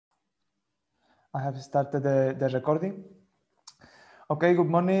I have started the recording. Okay, good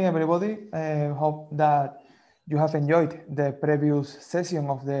morning, everybody. Hope that you have enjoyed the previous session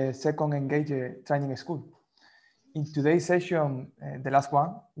of the second ENGAGER training school. In today's session, the last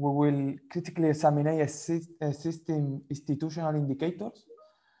one, we will critically examine existing institutional indicators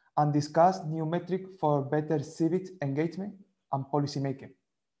and discuss new metrics for better civic engagement and policy making.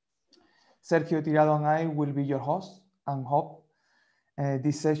 Sergio Tirado and I will be your hosts and hope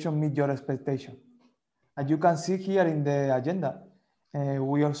this session meets your expectation. As you can see here in the agenda,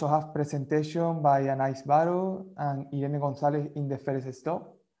 we also have presentation by Anais Baro and Irene Gonzalez in the first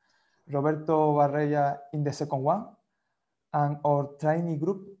stop, Roberto Barreya in the second one, and our trainee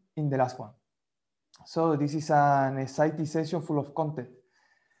group in the last one. So this is an exciting session full of content.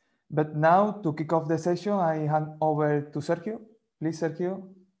 But now to kick off the session, I hand over to Sergio. Please,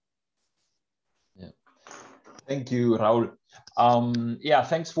 Sergio. Yeah. Thank you, Raúl. Yeah,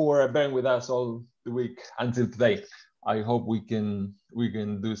 thanks for bearing with us all the week until today. I hope we can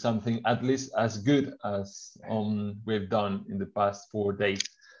do something at least as good as we've done in the past 4 days.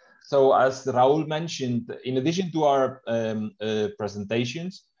 So as Raúl mentioned, in addition to our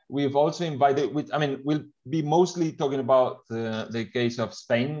presentations, we've also invited, we'll be mostly talking about the case of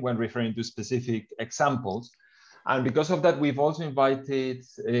Spain when referring to specific examples. And because of that, we've also invited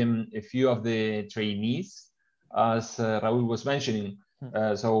a few of the trainees, as Raúl was mentioning.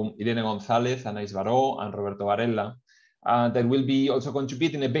 So Irene González, Anais Baró, and Roberto Varela, that will be also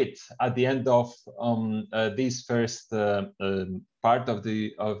contributing a bit at the end of this first part of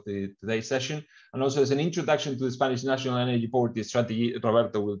today's session. And also as an introduction to the Spanish National Energy Poverty Strategy,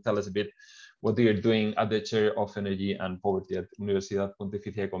 Roberto will tell us a bit what they are doing at the Chair of Energy and Poverty at Universidad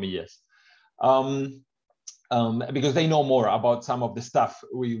Pontificia de Comillas. Because they know more about some of the stuff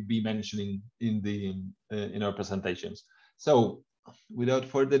we'll be mentioning in our presentations. So without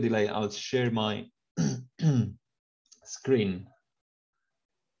further delay, I'll share my screen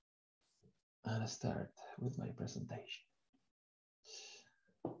and start with my presentation.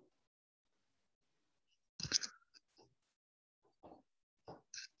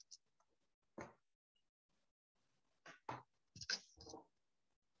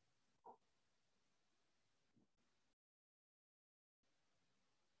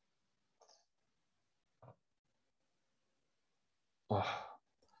 Oh.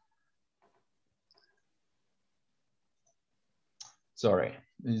 Sorry,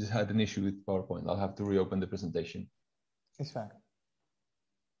 I just had an issue with PowerPoint. I'll have to reopen the presentation. It's fine.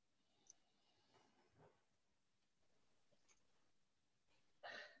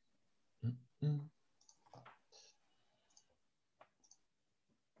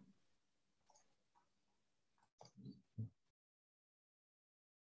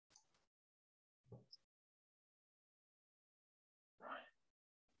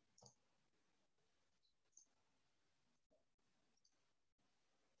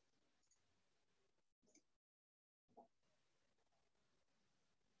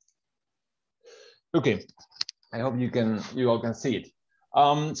 Okay, I hope you all can see it.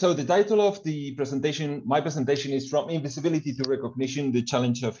 So the title of the presentation, my presentation, is From Invisibility to Recognition: The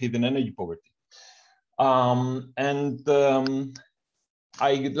Challenge of Hidden Energy Poverty. I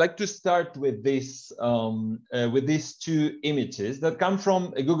would like to start with this, with these two images that come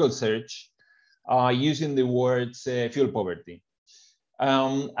from a Google search using the words fuel poverty,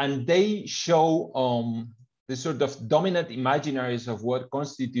 and they show the sort of dominant imaginaries of what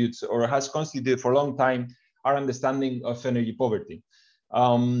constitutes or has constituted for a long time our understanding of energy poverty.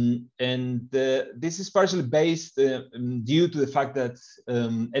 This is partially based due to the fact that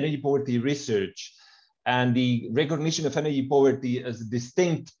energy poverty research and the recognition of energy poverty as a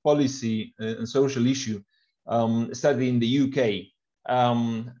distinct policy and social issue started in the UK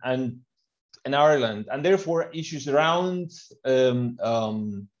and in Ireland, and therefore issues around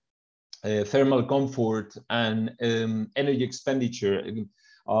thermal comfort and energy expenditure,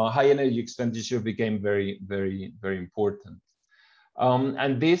 high energy expenditure became very, very, very important.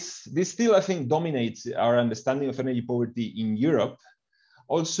 And this still, I think, dominates our understanding of energy poverty in Europe.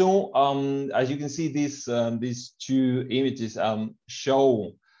 Also, as you can see, these two images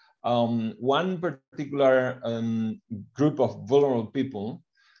show one particular group of vulnerable people,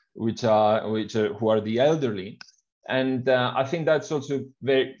 who are the elderly. And I think that's also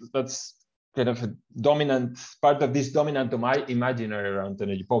that's kind of a dominant part of this dominant imaginary around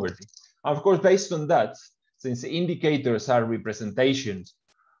energy poverty. And of course, based on that, since indicators are representations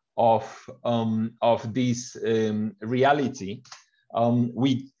of this reality,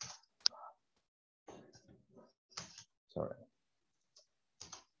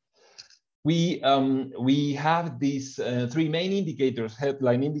 we have these three main indicators,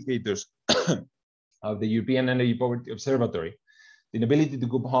 headline indicators of the European Energy Poverty Observatory. The inability to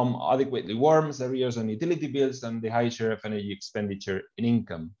go home adequately warm, arrears on utility bills, and the high share of energy expenditure in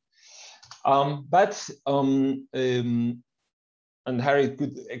income. And Harry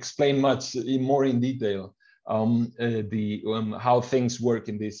could explain much more in detail how things work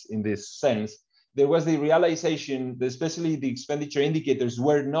in this sense. There was the realization that especially the expenditure indicators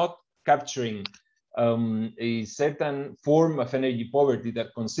were not capturing a certain form of energy poverty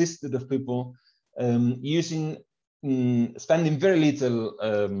that consisted of people spending very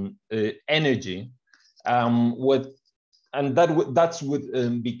little energy. That's what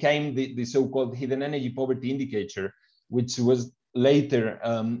became the so-called hidden energy poverty indicator, which was later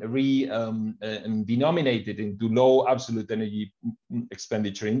denominated into low absolute energy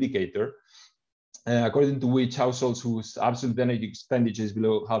expenditure indicator, according to which households whose absolute energy expenditure is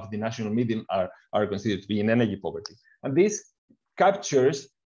below half the national median are considered to be in energy poverty. And this captures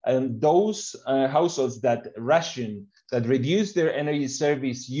those households that reduce their energy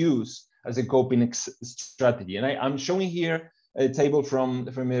service use as a coping strategy. And I'm showing here a table from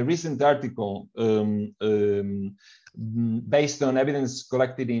a recent article based on evidence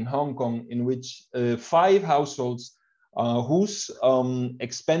collected in Hong Kong, in which 5 households whose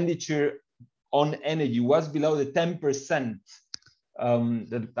expenditure on energy was below the 10%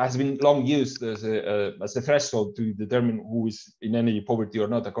 that has been long used as a threshold to determine who is in energy poverty or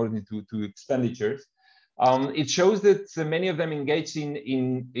not, according to expenditures. It shows that many of them engage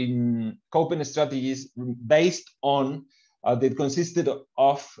in coping strategies based on that consisted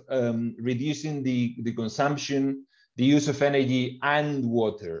of reducing the consumption, the use of energy, and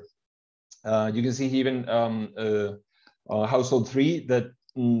water. You can see even household 3 that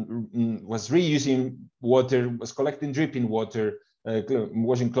was reusing water, was collecting dripping water,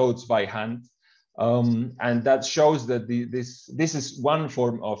 washing clothes by hand, and that shows that this is one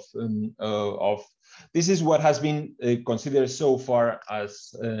form of this is what has been considered so far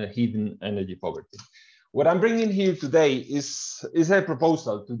as hidden energy poverty. What I'm bringing here today is a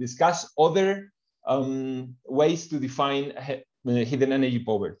proposal to discuss other ways to define hidden energy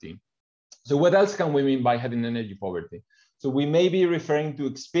poverty. So what else can we mean by hidden energy poverty? So we may be referring to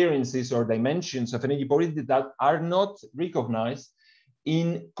experiences or dimensions of energy poverty that are not recognized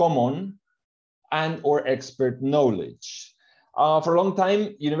in common and or expert knowledge. For a long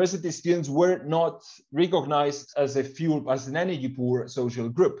time, university students were not recognized as an energy poor social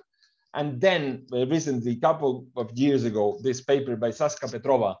group. And then recently, a couple of years ago, this paper by Saska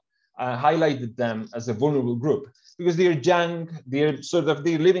Petrova highlighted them as a vulnerable group because they're young, they're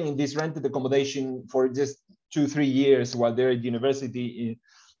living in this rented accommodation for just 2-3 years while they're at university in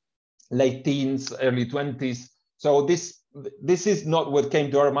late teens, early 20s. So this is not what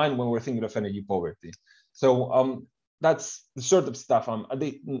came to our mind when we're thinking of energy poverty. So that's the sort of stuff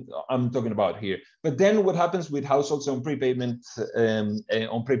I'm talking about here. But then what happens with households on prepayment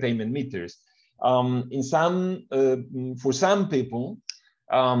meters? For some people,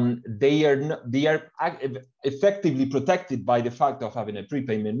 they are effectively protected by the fact of having a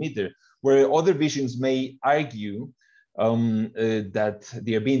prepayment meter, where other visions may argue that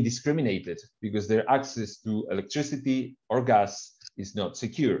they are being discriminated because their access to electricity or gas is not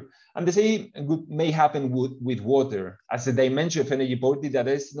secure. And the same may happen with water as a dimension of energy poverty that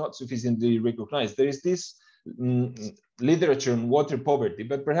is not sufficiently recognized. There is this literature on water poverty,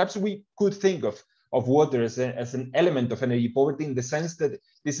 but perhaps we could think of water as an element of energy poverty in the sense that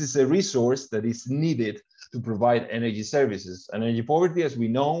this is a resource that is needed to provide energy services. And energy poverty, as we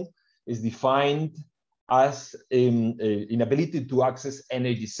know, is defined as inability to access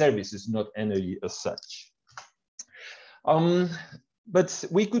energy services, not energy as such. But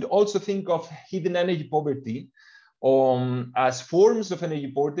we could also think of hidden energy poverty as forms of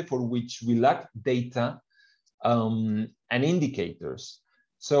energy poverty for which we lack data and indicators.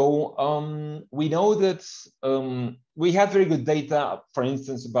 So we know that we have very good data, for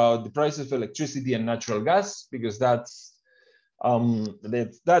instance, about the prices of electricity and natural gas, because that's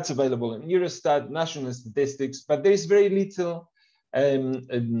available in Eurostat, national statistics, but there is very little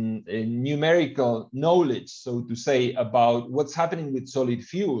numerical knowledge, so to say, about what's happening with solid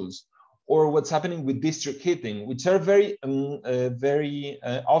fuels or what's happening with district heating, which are very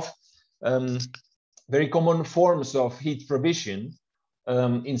common forms of heat provision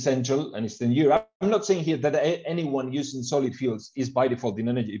in Central and Eastern Europe. I'm not saying here that anyone using solid fuels is by default in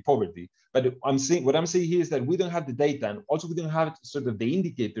energy poverty, but what I'm saying here is that we don't have the data, and also we don't have sort of the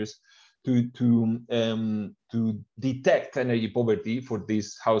indicators to detect energy poverty for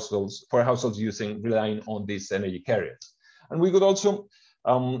these households, relying on these energy carriers. And we could also,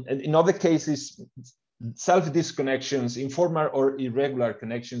 in other cases, self-disconnections, informal or irregular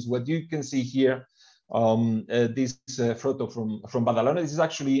connections. What you can see here This photo from Badalona. This is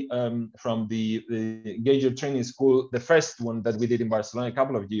actually from the ENGAGER training school, the first one that we did in Barcelona a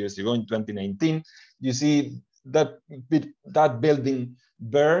couple of years ago in 2019. You see that building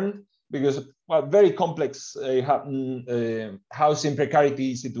burned because a very complex housing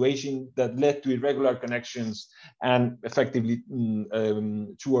precarity situation that led to irregular connections and effectively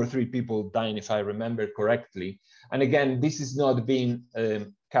 2 or 3 people dying, if I remember correctly. And again, this is not being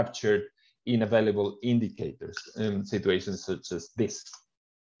captured in available indicators in situations such as this.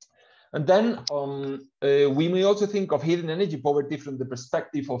 And then we may also think of hidden energy poverty from the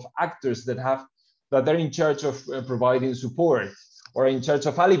perspective of actors that are in charge of providing support or in charge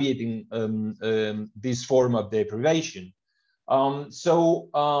of alleviating this form of deprivation. For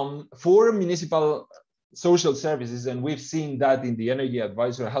municipal social services, and we've seen that in the Energy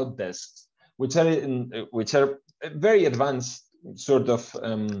Advisor help desks, which are very advanced sort of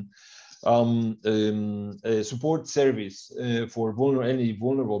support service for energy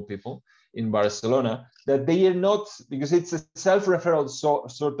vulnerable people in Barcelona, that they are not, because it's a self-referral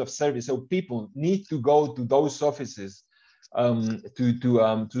sort of service, so people need to go to those offices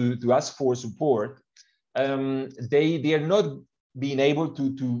to ask for support. They are not being able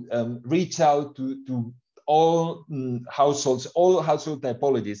to reach out to all households, all household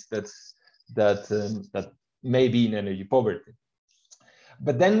typologies that may be in energy poverty.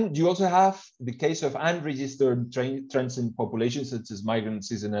 But then you also have the case of unregistered transient populations, such as migrant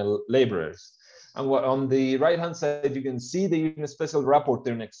seasonal laborers. And on the right-hand side, you can see the UN Special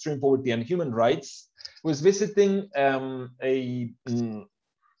Rapporteur on Extreme Poverty and Human Rights was visiting a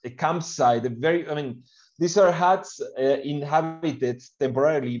campsite. These are huts inhabited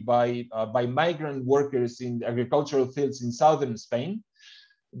temporarily by migrant workers in agricultural fields in southern Spain.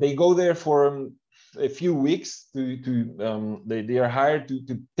 They go there for a few weeks they are hired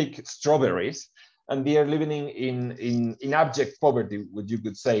to pick strawberries, and they are living in abject poverty, what you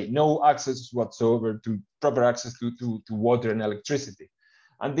could say, no access whatsoever to proper access to water and electricity.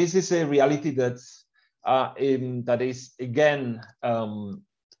 And this is a reality that is again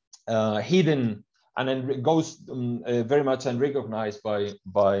hidden and goes very much unrecognized by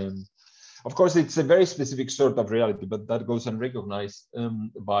of course, it's a very specific sort of reality, but that goes unrecognized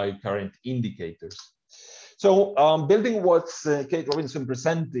by current indicators. So building what Kate Robinson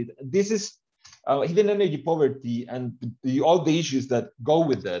presented, this is hidden energy poverty, and all the issues that go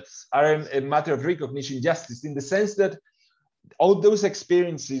with that are a matter of recognition justice, in the sense that all those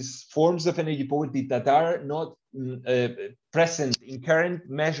experiences, forms of energy poverty that are not present in current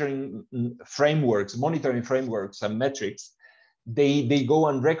measuring frameworks, monitoring frameworks and metrics, they go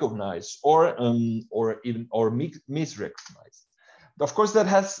unrecognized or misrecognized. Of course, that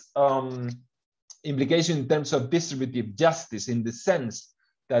has implication in terms of distributive justice, in the sense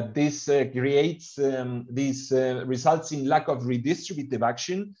that this creates results in lack of redistributive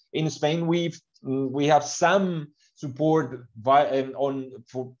action. In Spain, we have some support for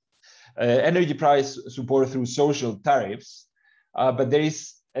energy price support through social tariffs, but there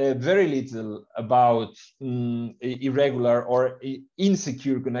is very little about irregular or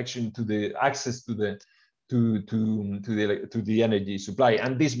insecure connection to the access to the energy supply,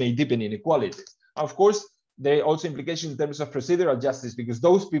 and this may deepen inequality. Of course, there are also implications in terms of procedural justice, because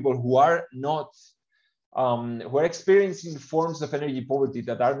those people who are not who are experiencing forms of energy poverty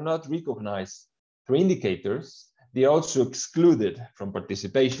that are not recognized through indicators, they are also excluded from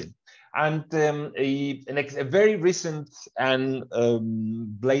participation. And a very recent and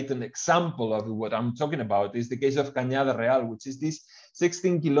blatant example of what I'm talking about is the case of Cañada Real, which is this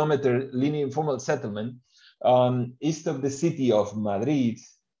 16-kilometer linear informal settlement east of the city of Madrid.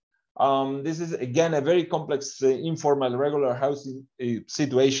 This is, again, a very complex informal regular housing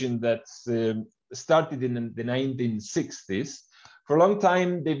situation that started in the 1960s. For a long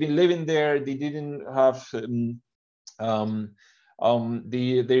time, they've been living there. They didn't have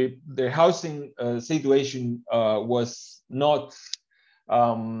their housing situation was not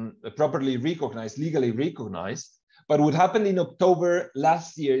properly recognized, legally recognized. But what happened in October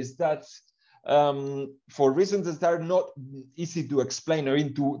last year is that for reasons that are not easy to explain or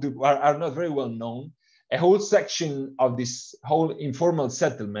are not very well known, a whole section of this whole informal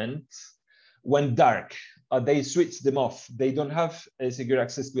settlement went dark. They switched them off. They don't have secure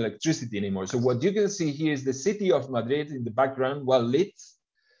access to electricity anymore. So what you can see here is the city of Madrid in the background, well lit.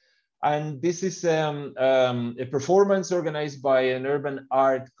 And this is a performance organized by an urban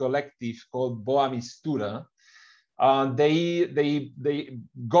art collective called Boa Mistura. They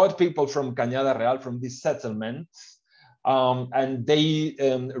got people from Cañada Real, from this settlement, and they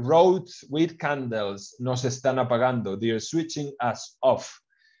wrote with candles, "Nos están apagando," they are switching us off.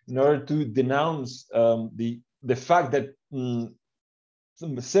 in order to denounce the fact that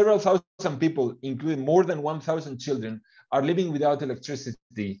several thousand people, including more than 1,000 children, are living without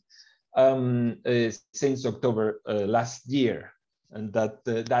electricity since October last year, and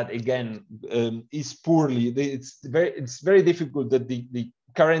that again is poorly. It's very difficult that the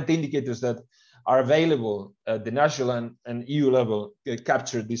current indicators that are available at the national and EU level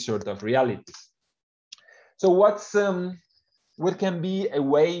capture this sort of realities. So what can be a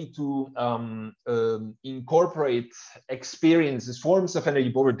way to incorporate experiences, forms of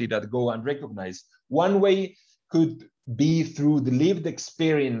energy poverty that go unrecognized? One way could be through the lived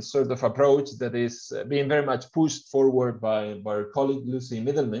experience sort of approach that is being very much pushed forward by our colleague Lucy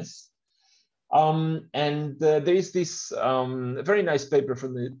Middlemiss. There is this very nice paper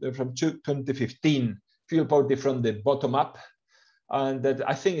from 2015, Fuel Poverty from the Bottom Up, and that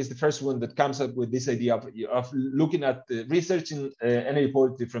I think is the first one that comes up with this idea of looking at researching energy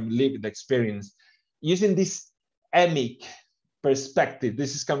poverty from lived experience, using this emic perspective.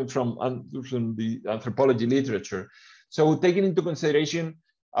 This is coming from the anthropology literature. So taking into consideration,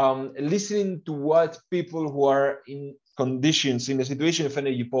 listening to what people who are in conditions, in a situation of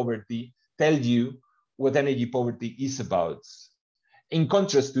energy poverty, tell you what energy poverty is about, in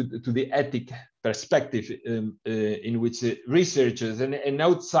contrast to the ethic perspective in which researchers and an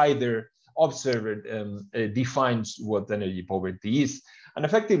outsider observer defines what energy poverty is. And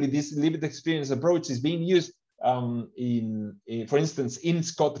effectively, this lived experience approach is being used for instance, in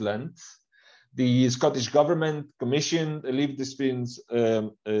Scotland. The Scottish government commissioned a lived experience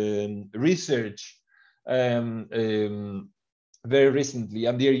research very recently,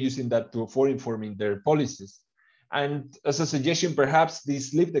 and they're using that for informing their policies. And as a suggestion, perhaps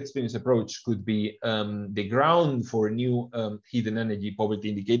this lived experience approach could be the ground for a new hidden energy poverty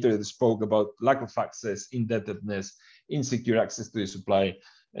indicator that spoke about lack of access, indebtedness, insecure access to the supply,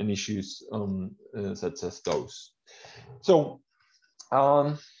 and issues such as those. So,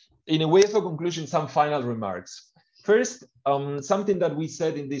 in a way of a conclusion, some final remarks. First, something that we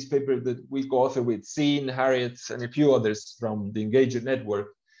said in this paper that we co-authored with Sean, Harriet, and a few others from the ENGAGER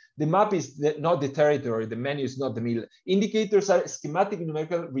network. The map is not the territory, the menu is not the meal. Indicators are schematic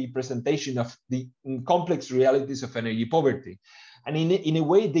numerical representation of the complex realities of energy poverty. And in a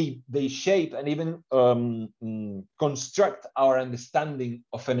way, they shape and even construct our understanding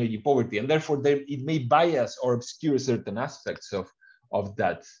of energy poverty. And therefore, it may bias or obscure certain aspects of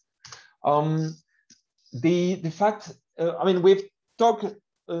that. The fact, I mean, we've talked,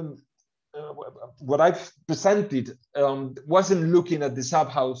 what I've presented wasn't looking at the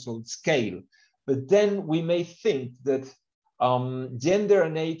sub-household scale, but then we may think that gender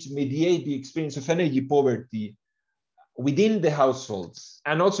and age mediate the experience of energy poverty within the households,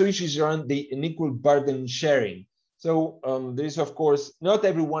 and also issues around the unequal burden sharing. So there is, of course, not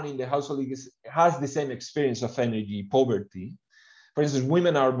everyone in the household has the same experience of energy poverty. For instance,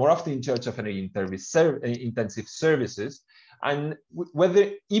 women are more often in charge of energy intensive services, and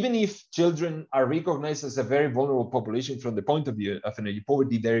whether, even if children are recognized as a very vulnerable population from the point of view of energy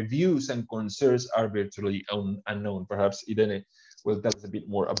poverty, their views and concerns are virtually unknown. Perhaps Irene will tell us a bit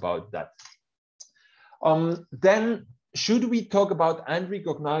more about that. Then, should we talk about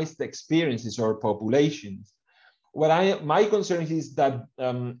unrecognized experiences or populations? My concern is that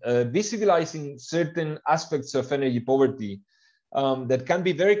visibilizing certain aspects of energy poverty that can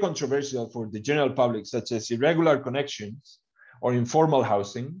be very controversial for the general public, such as irregular connections or informal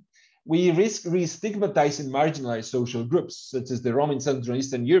housing, we risk re-stigmatizing marginalized social groups, such as the Roma in Central and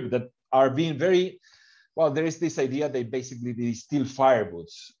Eastern Europe, that are being very, well, there is this idea they basically steal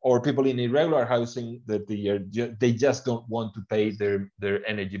firewoods, or people in irregular housing that they just don't want to pay their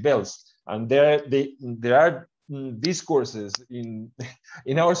energy bills. And there are discourses in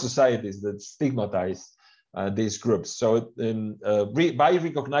our societies that stigmatize these groups. So by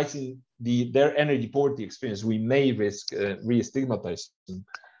recognizing their energy poverty experience, we may risk re-stigmatizing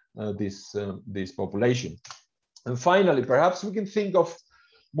this population. And finally, perhaps we can think of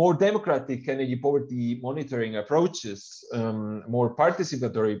more democratic energy poverty monitoring approaches, more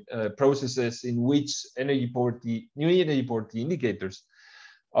participatory processes in which new energy poverty indicators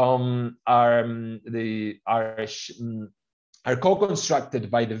are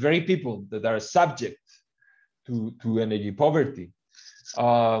co-constructed by the very people that are subject to energy poverty,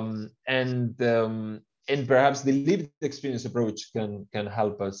 and perhaps the lived experience approach can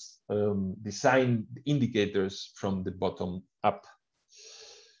help us design indicators from the bottom up.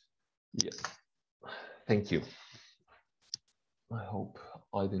 Yeah, thank you. I hope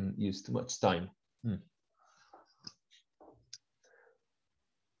I didn't use too much time.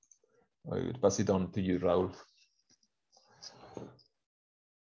 I would pass it on to you, Raúl.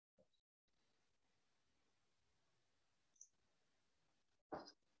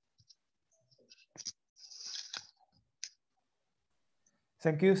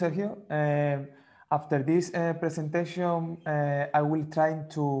 Thank you, Sergio. After this presentation, I will try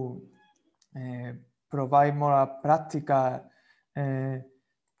to provide more practical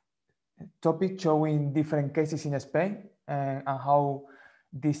topic showing different cases in Spain and how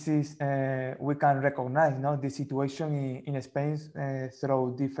this is we can recognize the situation in Spain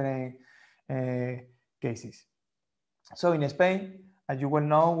through different cases. So in Spain, as you well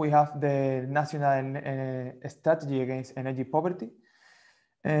know, we have the national strategy against energy poverty.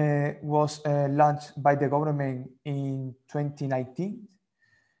 Was launched by the government in 2019.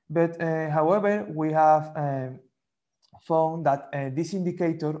 But however, we have found that this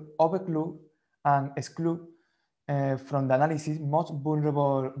indicator overlook and exclude from the analysis most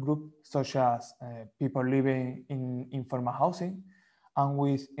vulnerable groups such as people living in informal housing and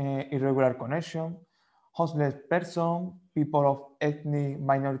with irregular connection, houseless persons, people of ethnic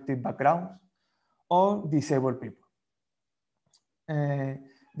minority backgrounds, or disabled people.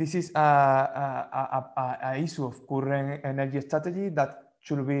 This is a issue of current energy strategy that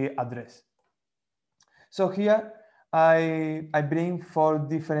should be addressed. So here I bring 4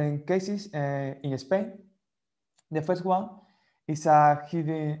 different cases in Spain. The first one is a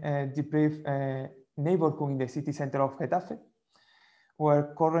hidden deprived neighborhood in the city center of Getafe,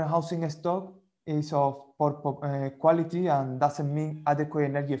 where current housing stock is of poor quality and doesn't meet adequate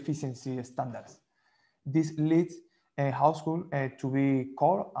energy efficiency standards. This leads a household to be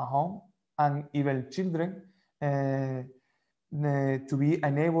called a home, and even children to be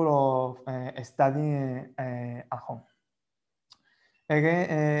unable of studying at home.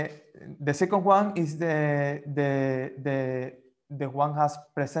 Again, the second one is the one has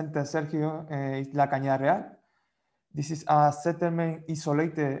presented Sergio, is La Cañada Real. This is a settlement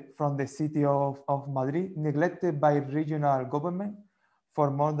isolated from the city of Madrid, neglected by regional government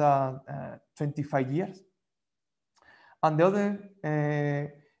for more than 25 years. And the other,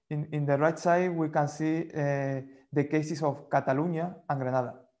 in the right side, we can see the cases of Catalonia and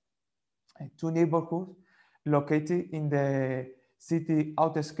Granada, 2 neighborhoods located in the city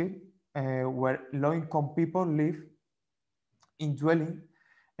outskirts where low-income people live in dwelling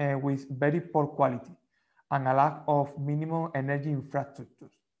with very poor quality and a lack of minimum energy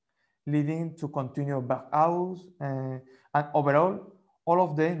infrastructures, leading to continued blackouts. And overall, all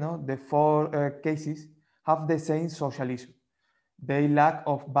of them, the 4 cases, have the same social issue: they lack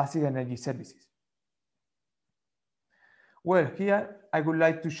of basic energy services. Well, here I would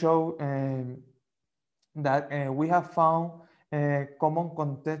like to show that we have found common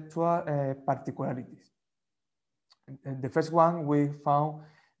contextual particularities. The first one, we found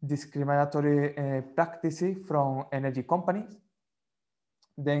discriminatory practices from energy companies.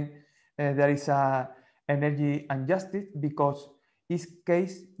 Then there is a energy injustice because each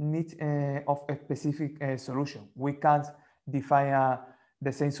case needs of a specific solution. We can't define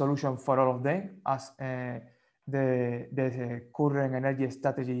the same solution for all of them as the current energy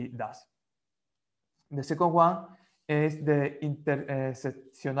strategy does. The second one is the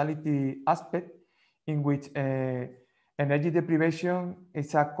intersectionality aspect, in which energy deprivation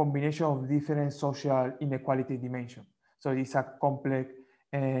is a combination of different social inequality dimensions. So it's a complex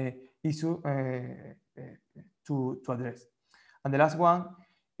issue to address. And the last one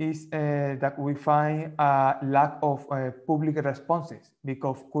is that we find a lack of public responses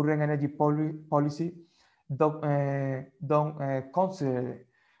because current energy policy don't consider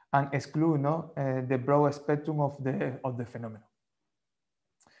and exclude the broad spectrum of the phenomenon.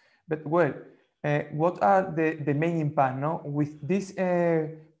 But well, what are the main impact with this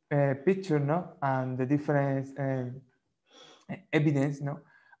picture and the different evidence?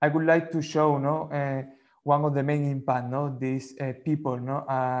 I would like to show one of the main impact these people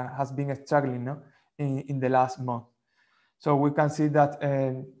has been struggling in the last month. So we can see that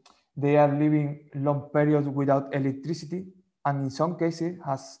they are living long periods without electricity, and in some cases,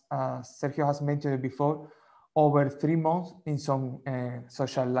 as Sergio has mentioned before, over 3 months in some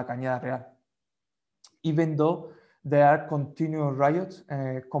such as La Cañada Real, even though there are continual riots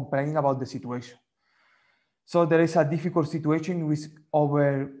complaining about the situation. So there is a difficult situation with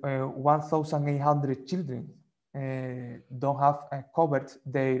over 1,800 children don't have covered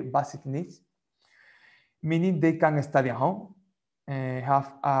their basic needs, meaning they can study at home,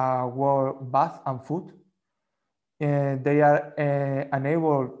 have a warm bath and food. They are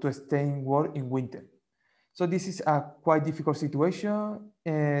unable to stay in work in winter. So this is a quite difficult situation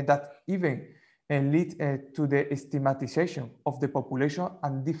that even lead to the stigmatization of the population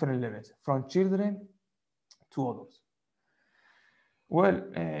at different levels, from children to others. Well,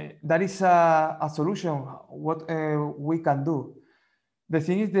 that is a solution. What we can do? The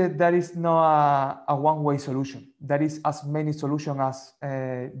thing is that there is not a one-way solution. There is as many solutions as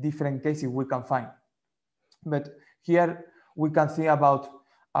different cases we can find. But here we can think about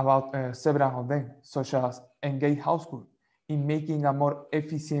several of them, such as engage household in making a more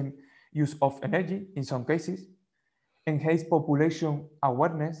efficient use of energy in some cases, enhance population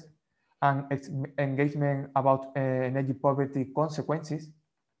awareness and engagement about energy poverty consequences,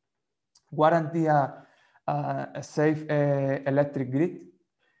 guarantee a safe electric grid,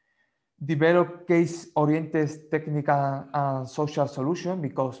 develop case-oriented technical and social solution,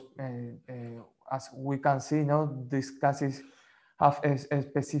 because as we can see, these cases have a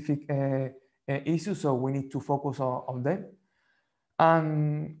specific issue, so we need to focus on them.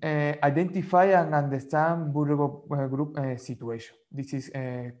 And identify and understand vulnerable group situation. This is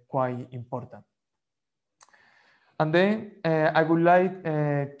quite important. And then I would like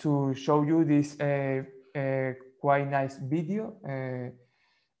to show you this quite nice video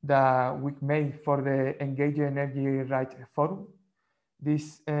that we made for the ENGAGER Energy Rights Forum.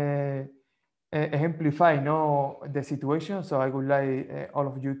 This exemplify the situation, so I would like all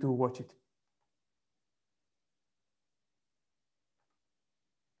of you to watch it.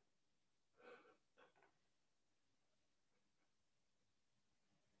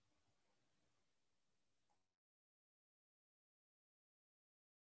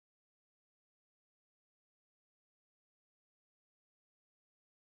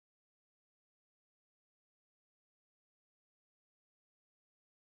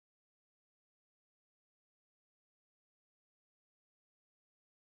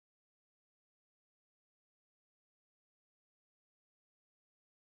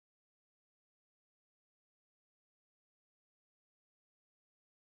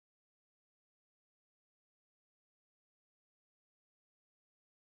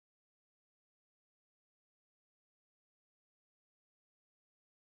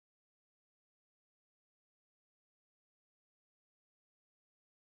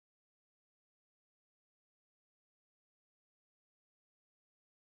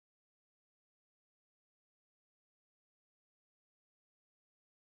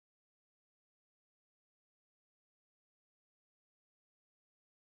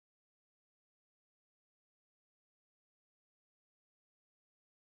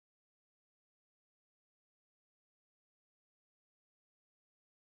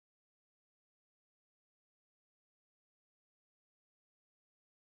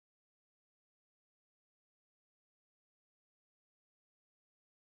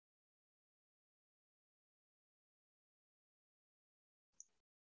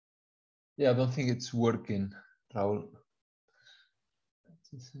 Yeah, I don't think it's working, Raúl.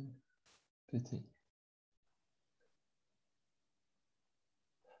 Pity.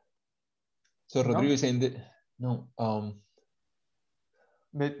 So Rodrigo is saying that no.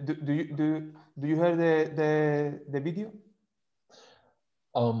 But do you hear the video?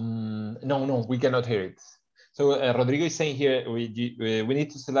 No, we cannot hear it. So Rodrigo is saying here we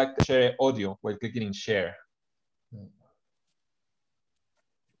need to select share audio while clicking in share.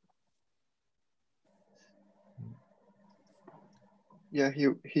 Yeah,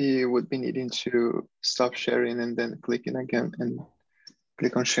 he would be needing to stop sharing and then clicking again and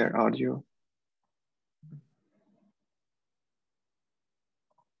click on share audio.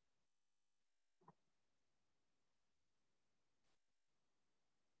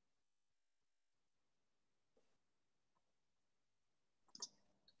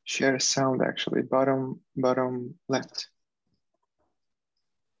 Share sound, actually, bottom left.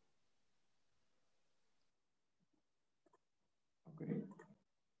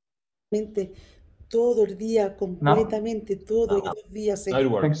 Todo el día, completamente todo, y 2 días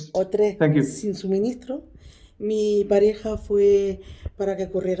o 3 sin suministro. Mi pareja fue para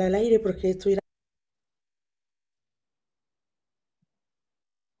que corriera al aire porque esto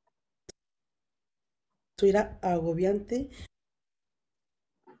era agobiante.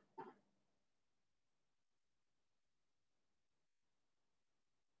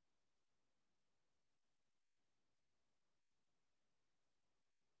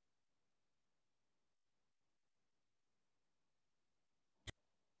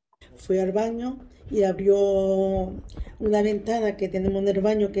 Fue al baño y abrió una ventana que tenemos en el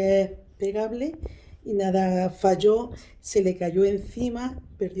baño que es pegable y nada, falló, se le cayó encima,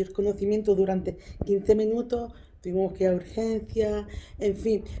 perdió el conocimiento durante 15 minutos, tuvimos que ir a urgencia, en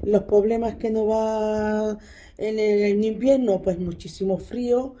fin, los problemas que nos va en invierno, pues muchísimo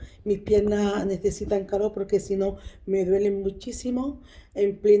frío, mis piernas necesitan calor porque si no me duelen muchísimo,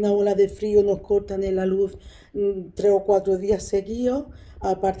 en plena ola de frío nos cortan en la luz 3 o 4 días seguidos,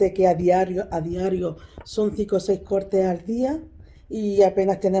 aparte que a diario son 5 o 6 cortes al día y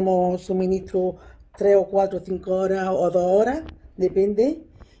apenas tenemos suministro 3 o 4 o 5 horas o 2 horas, depende.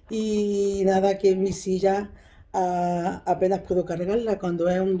 Y nada, que mi silla apenas puedo cargarla. Cuando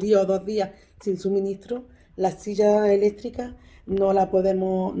es un día o 2 días sin suministro, la silla eléctrica no la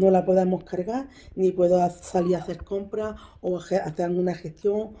podemos cargar, ni puedo salir a hacer compras o hacer alguna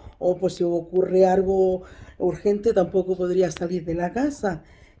gestión, o por si ocurre algo urgente tampoco podría salir de la casa.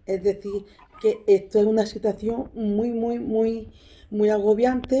 Es decir, que esto es una situación muy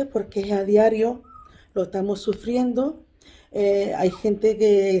agobiante porque es a diario, lo estamos sufriendo. Hay gente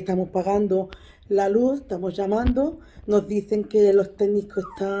que estamos pagando la luz, estamos llamando, nos dicen que los técnicos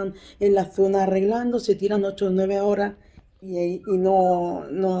están en la zona arreglando, se tiran 8 o 9 horas y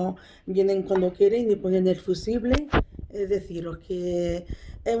no vienen cuando quieren ni ponen el fusible. Es deciros que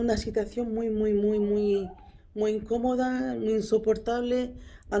es una situación muy incómoda, muy insoportable,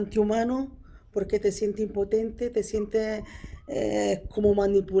 antihumano, porque te sientes impotente, te sientes como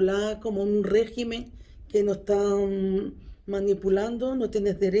manipulada, como un régimen que nos están manipulando, no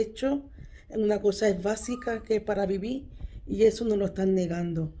tienes derecho. Una cosa es básica que es para vivir y eso nos lo están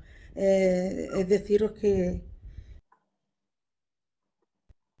negando. Es deciros que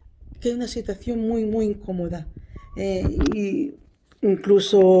es una situación muy incómoda. Y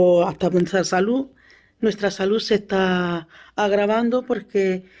incluso hasta nuestra salud se está agravando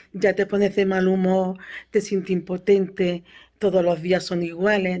porque ya te pones de mal humor, te sientes impotente, todos los días son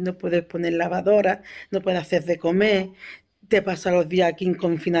iguales, no puedes poner lavadora, no puedes hacer de comer, te pasas los días aquí en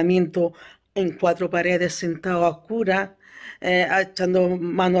confinamiento en 4 paredes sentado a oscuras, echando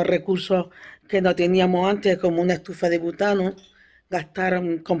mano a recursos que no teníamos antes, como una estufa de butano, gastar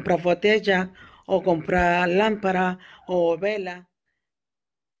en comprar botellas o comprar lámparas o velas.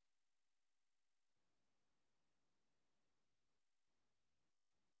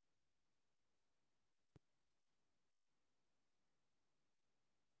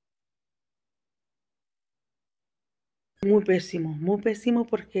 Muy pésimo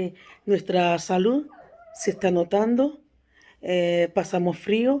porque nuestra salud se está notando, pasamos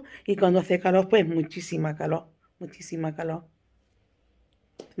frío y cuando hace calor, pues muchísima calor.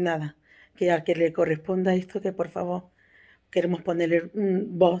 Nada, que al que le corresponda esto, que por favor queremos ponerle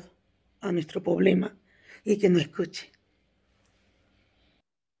voz a nuestro problema y que nos escuche.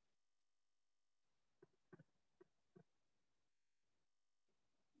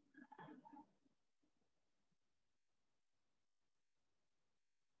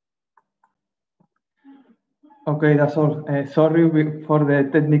 Okay, that's all. Sorry for the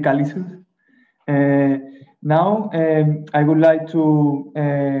technical issues. Now, I would like to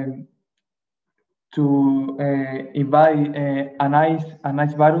invite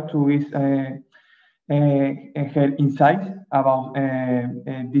Anais Baru to his her insights about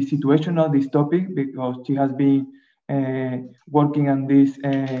this situation or this topic, because she has been working on this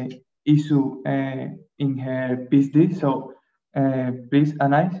issue in her PhD. So please,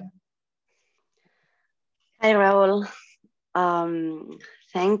 Anais. Hi, Raúl.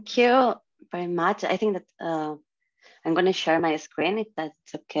 Thank you very much. I think that I'm going to share my screen if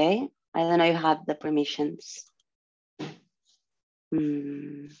that's okay. I don't know if you have the permissions.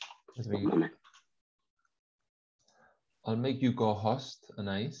 Moment. I'll make you co-host,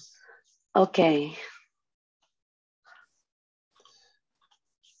 Anais. Okay.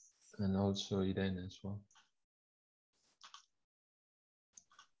 And also Irene as well.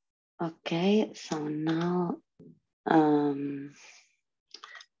 Okay, so now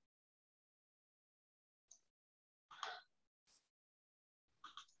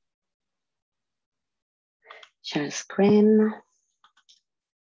share screen.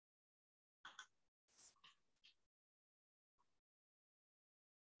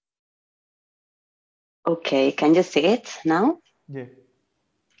 Okay, can you see it now? Yeah.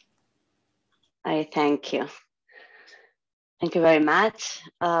 I thank you. Thank you very much.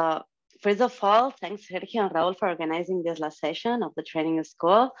 First of all, thanks Sergio and Raúl for organizing this last session of the training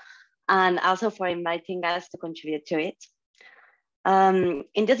school, and also for inviting us to contribute to it.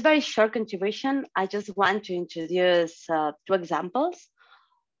 In this very short contribution, I just want to introduce 2 examples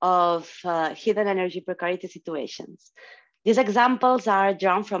of hidden energy precarity situations. These examples are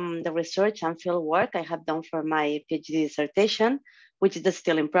drawn from the research and field work I have done for my PhD dissertation, which is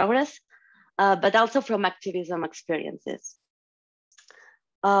still in progress, but also from activism experiences.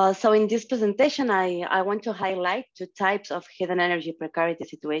 So in this presentation, I want to highlight 2 types of hidden energy precarity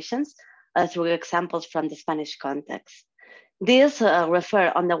situations through examples from the Spanish context. These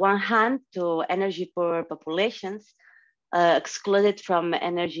refer on the one hand to energy poor populations excluded from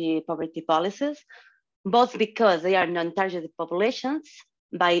energy poverty policies, both because they are non-targeted populations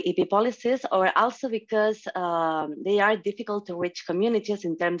by EP policies, or also because they are difficult to reach communities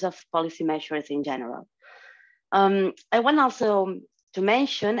in terms of policy measures in general. I want also to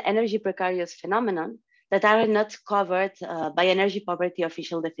mention energy precarious phenomenon that are not covered by energy poverty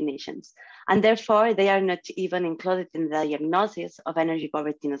official definitions, and therefore they are not even included in the diagnosis of energy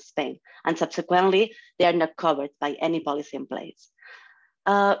poverty in Spain, and subsequently they are not covered by any policy in place.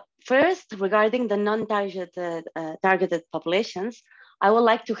 First, regarding the non-targeted targeted populations, I would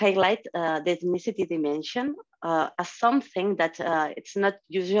like to highlight the ethnicity dimension as something that it's not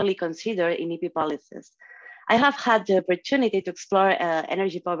usually considered in EP policies. I have had the opportunity to explore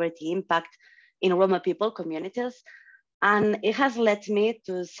energy poverty impact in Roma people communities, and it has led me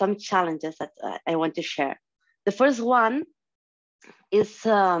to some challenges that I want to share. The first one is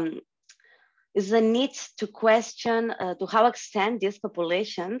the need to question to how extent these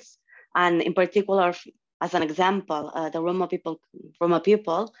populations, and in particular, as an example, the Roma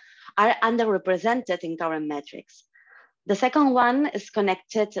people are underrepresented in current metrics. The second one is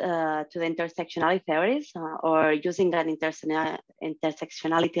connected to the intersectionality theories, or using an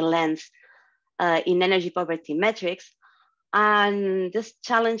intersectionality lens in energy poverty metrics. And this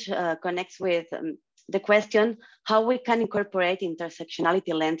challenge connects with the question how we can incorporate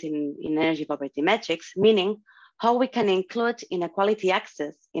intersectionality lens in energy poverty metrics, meaning how we can include inequality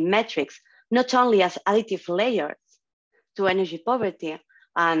access in metrics, not only as additive layers to energy poverty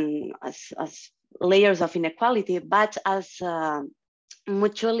and as layers of inequality, but as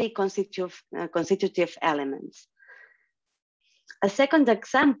mutually constitutive elements. A second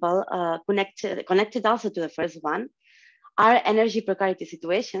example, connected also to the first one, are energy precarity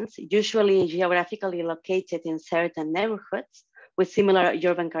situations, usually geographically located in certain neighborhoods with similar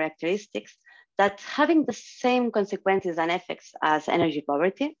urban characteristics, that having the same consequences and effects as energy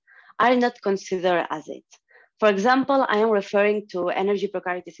poverty are not considered as it. For example, I am referring to energy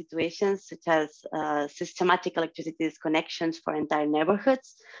precarity situations such as systematic electricity disconnections for entire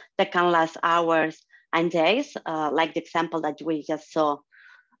neighborhoods that can last hours and days, like the example that we just saw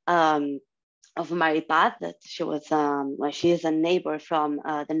of Maripaz, that she was, she is a neighbor from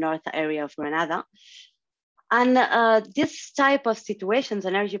the north area of Granada. And this type of situations,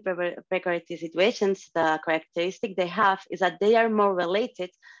 energy precarity situations, the characteristic they have is that they are more related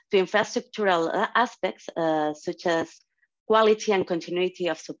to infrastructural aspects, such as quality and continuity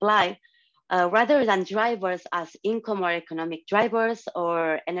of supply, rather than drivers as income or economic drivers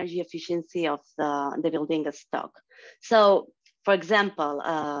or energy efficiency of the building stock. So, for example,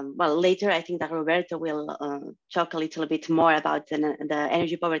 well, later I think that Roberto will talk a little bit more about the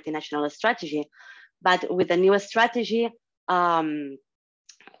energy poverty national strategy. But with the new strategy,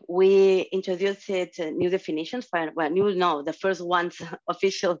 we introduced new definitions for, well, the first ones,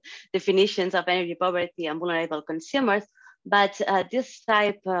 official definitions of energy poverty and vulnerable consumers. But this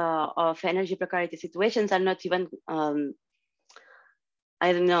type of energy precarity situations are not even, I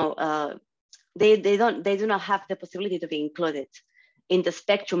don't know, they do not have the possibility to be included in the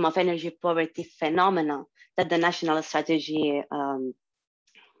spectrum of energy poverty phenomena that the national strategy,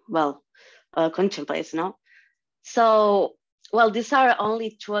 contemplates, no? So, well, these are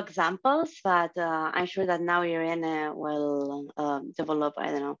only two examples, but I'm sure that now Irene will develop,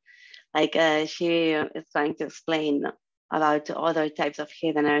 I don't know, like she is going to explain about other types of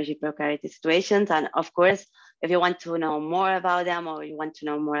hidden energy precarity situations. And of course, if you want to know more about them or you want to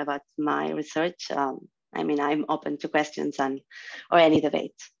know more about my research, I mean, I'm open to questions or any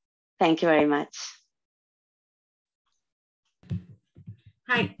debate. Thank you very much.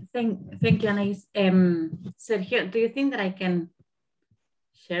 Hi, thank you, Anais. Sergio, do you think that I can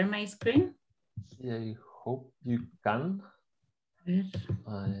share my screen? Yeah, I hope you can. Yeah,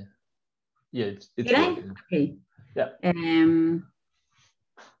 it's working. Okay. Yeah.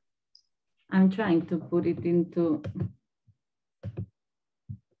 I'm trying to put it into.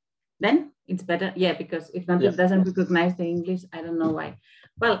 Then it's better, yeah, because if not, it doesn't recognize the English. I don't know why.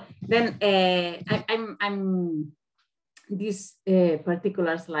 Well, then I'm this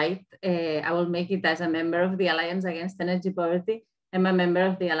particular slide. I will make it as a member of the Alliance Against Energy Poverty. I'm a member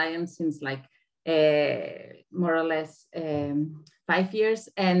of the Alliance since like more or less 5 years,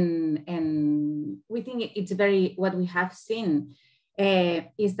 and we think it's very, what we have seen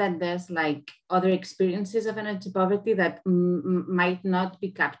is that there's like other experiences of energy poverty that might not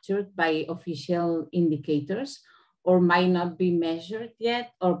be captured by official indicators, or might not be measured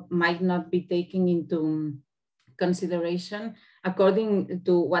yet, or might not be taken into consideration according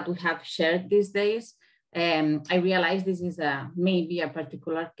to what we have shared these days. I realize this is maybe a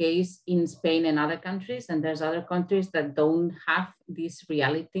particular case in Spain and other countries, and there's other countries that don't have this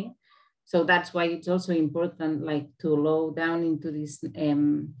reality. So that's why it's also important, like, to low down into this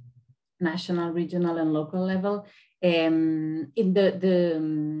national, regional, and local level. In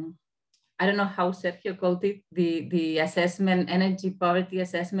I don't know how Sergio called it, the assessment, energy poverty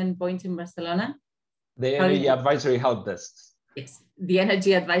assessment points in Barcelona. The Energy Advisory Help Desks. Yes, the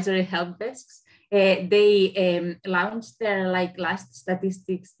Energy Advisory Help Desks. They launched their last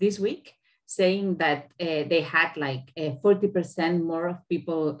statistics this week, saying that they had 40% more of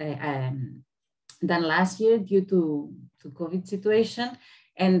people than last year due to COVID situation,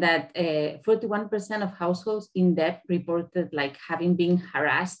 and that 41% of households in debt reported having been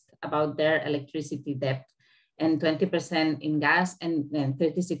harassed about their electricity debt, and 20% in gas, and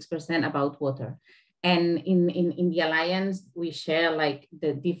 36% about water. And in the Alliance, we share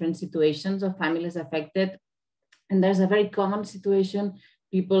the different situations of families affected. And there's a very common situation,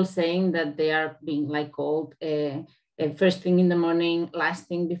 people saying that they are being called first thing in the morning, last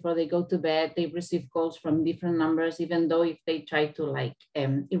thing before they go to bed. They receive calls from different numbers, even though if they try to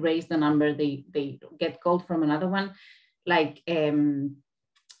erase the number, they get called from another one.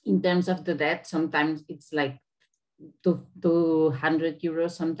 In terms of the debt, sometimes it's 200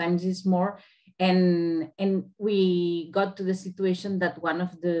 euros, sometimes it's more. And we got to the situation that one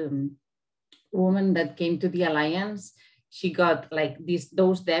of the women that came to the Alliance, she got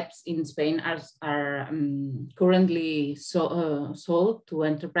those debts in Spain are currently sold to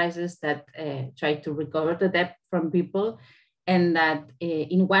enterprises that try to recover the debt from people. And that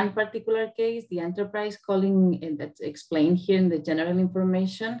in one particular case, the enterprise calling, and that's explained here in the general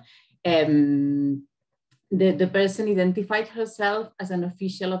information, the person identified herself as an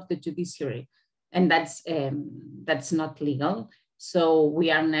official of the judiciary, and that's not legal. So we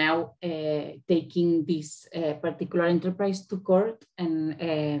are now taking this particular enterprise to court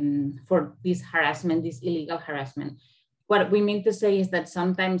and for this harassment, this illegal harassment. What we mean to say is that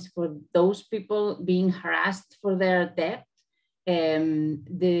sometimes for those people being harassed for their debt,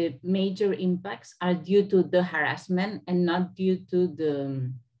 the major impacts are due to the harassment and not due to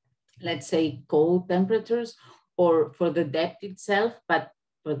the, let's say, cold temperatures or for the debt itself, but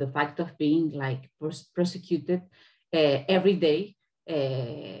for the fact of being prosecuted every day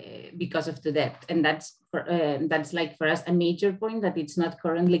because of the debt. And that's for us a major point, that it's not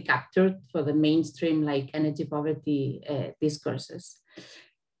currently captured for the mainstream energy poverty discourses.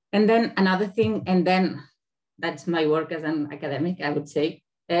 And then another thing, and then that's my work as an academic, I would say.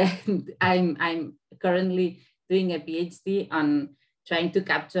 I'm currently doing a PhD on trying to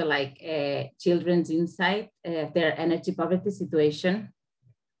capture children's insight, their energy poverty situation,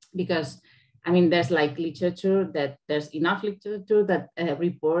 because there's literature that there's enough literature that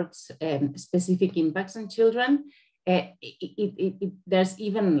reports specific impacts on children. There's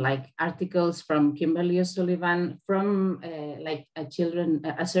even articles from Kimberly O'Sullivan from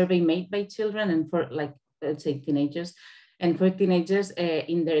a survey made by children and for let's say teenagers, and for teenagers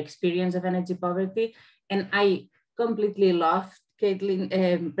in their experience of energy poverty. And I completely loved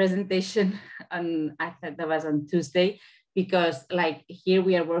Caitlin's presentation I thought that was on Tuesday, because here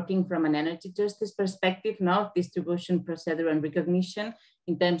we are working from an energy justice perspective, now distribution, procedure, and recognition.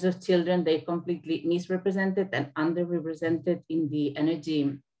 In terms of children, they're completely misrepresented and underrepresented in the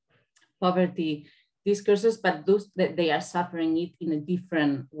energy poverty discourses, but they are suffering it in a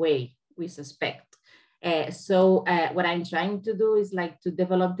different way, we suspect. So what I'm trying to do is to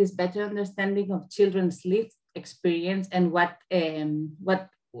develop this better understanding of children's lived experience and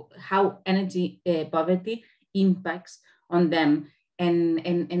how energy poverty impacts on them.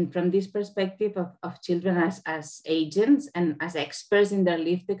 And from this perspective of children as agents and as experts in their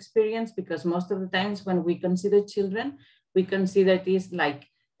lived experience, because most of the times when we consider children, we consider this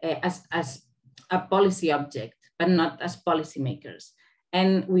as a policy object, but not as policymakers.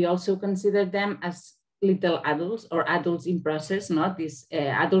 And we also consider them as little adults or adults in process, not these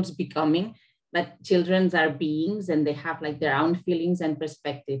adults becoming, but children are beings and they have their own feelings and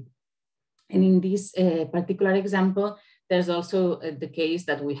perspective. And in this particular example, there's also the case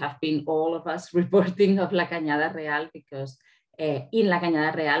that we have been all of us reporting of La Cañada Real, because in La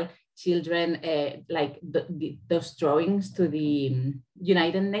Cañada Real, children those drawings to the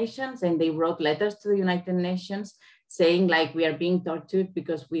United Nations, and they wrote letters to the United Nations saying we are being tortured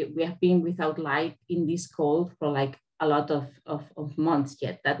because we have been without light in this cold for a lot of months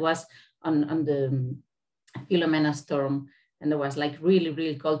yet. That was on the Filomena storm, and there was really,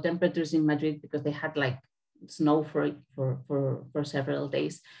 really cold temperatures in Madrid because they had snow for several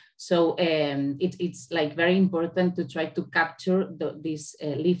days. So it's very important to try to capture this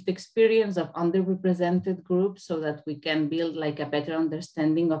lived experience of underrepresented groups so that we can build a better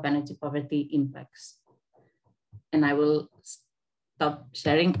understanding of energy poverty impacts. And I will stop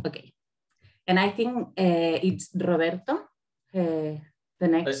sharing. Okay, And I think it's Roberto, the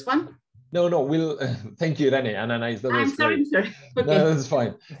next one. No, we'll, thank you, Irene. And nice, that was sorry. Okay. No, that's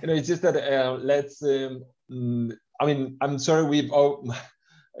fine. It's just that let's, I mean, I'm sorry,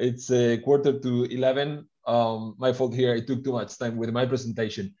 it's 11:15. My fault here, I took too much time with my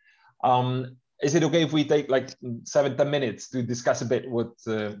presentation. Is it okay if we take like 7-10 minutes to discuss a bit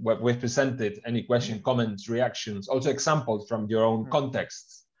what we've presented, any question, comments, reactions, also examples from your own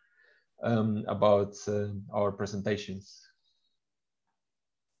contexts about our presentations?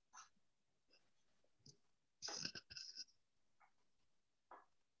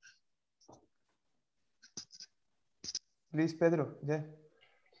 Please, Pedro. Yeah.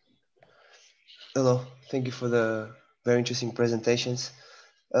 Hello. Thank you for the very interesting presentations.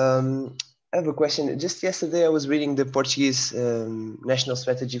 I have a question. Just yesterday, I was reading the Portuguese National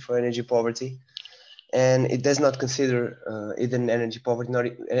Strategy for Energy Poverty, and it does not consider hidden energy poverty,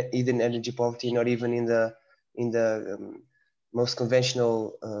 not even in the most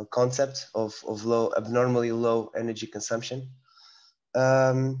conventional concept of abnormally low energy consumption.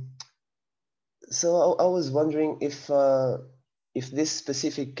 So I was wondering if these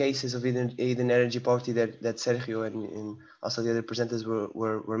specific cases of hidden energy poverty that Sergio and also the other presenters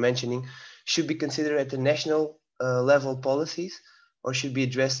were mentioning should be considered at the national level policies, or should be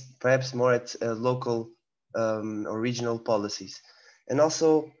addressed perhaps more at local or regional policies. And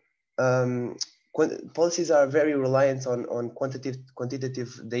also, policies are very reliant on quantitative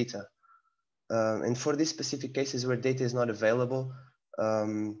data. And for these specific cases where data is not available,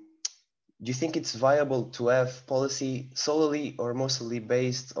 do you think it's viable to have policy solely or mostly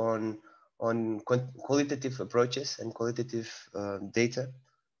based on qualitative approaches and qualitative data?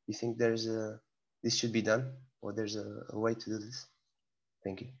 Do you think this should be done, or there's a way to do this?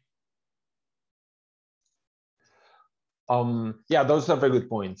 Thank you. Yeah, those are very good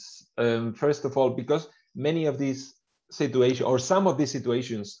points. First of all, because many of these situations, or some of these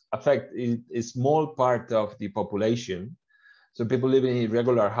situations, affect a small part of the population. So people living in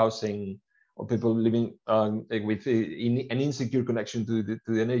irregular housing, or people living with an insecure connection to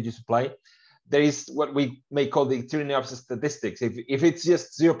the energy supply, there is what we may call the tyranny of statistics. If it's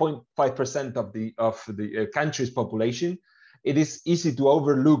just 0.5% of the country's population, it is easy to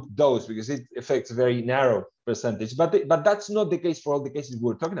overlook those because it affects a very narrow percentage. But that's not the case for all the cases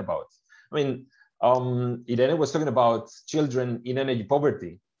we're talking about. I mean, Irene was talking about children in energy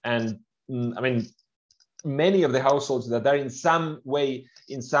poverty, and I mean, many of the households that are in some way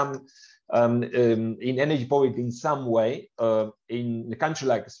in energy poverty in some way in a country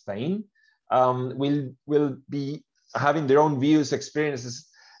like Spain will be having their own views, experiences,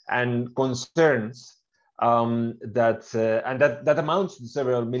 and concerns that amounts to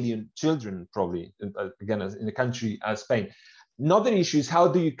several million children, probably, again, in a country as Spain. Another issue is how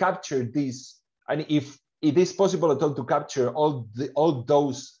do you capture these, and if it is possible at all to capture all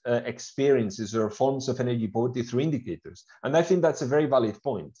those experiences or forms of energy poverty through indicators. And I think that's a very valid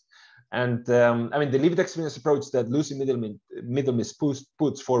point. And I mean, the lived experience approach that Lucy Middlemiss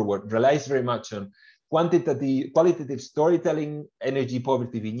puts forward relies very much on qualitative storytelling, energy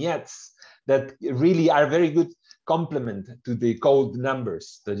poverty vignettes that really are very good complement to the cold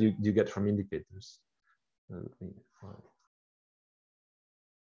numbers that you get from indicators.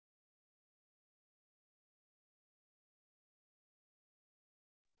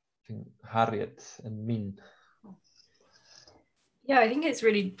 Harriet and Min. Yeah, I think it's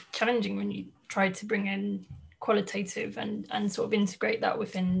really challenging when you try to bring in qualitative and sort of integrate that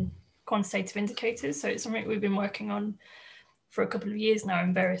within quantitative indicators. So it's something we've been working on for a couple of years now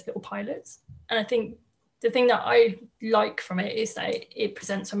in various little pilots. And I think the thing that I like from it is that it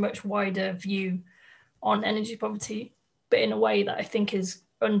presents a much wider view on energy poverty, but in a way that I think is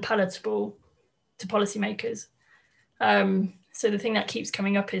unpalatable to policymakers. So the thing that keeps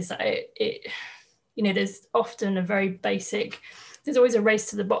coming up is that you know, there's often a very basic, there's always a race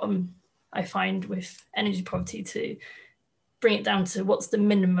to the bottom, I find, with energy poverty to bring it down to what's the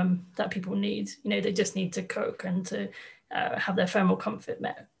minimum that people need. You know, they just need to cook and to have their thermal comfort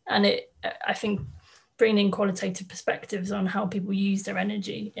met. And I think bringing in qualitative perspectives on how people use their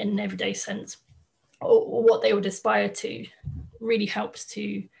energy in an everyday sense, or what they would aspire to, really helps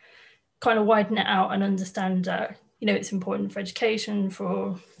to kind of widen it out and understand that, you know, it's important for education,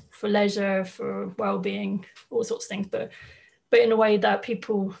 for leisure, for well-being, all sorts of things, but in a way that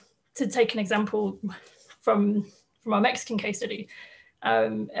people, to take an example from our Mexican case study,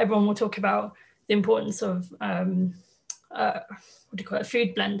 everyone will talk about the importance of what do you call it, a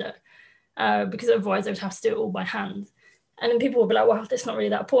food blender, because otherwise they would have to do it all by hand. And then people will be like, well, that's not really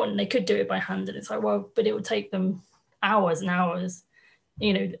that important. They could do it by hand. And it's like, well, but it would take them hours and hours.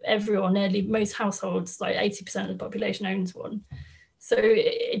 you know, everyone, nearly most households, like 80% of the population owns one. So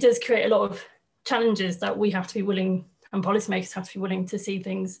it does create a lot of challenges that we have to be willing, and policymakers have to be willing to see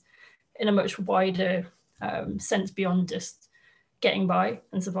things in a much wider sense beyond just getting by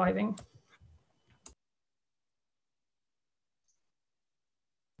and surviving.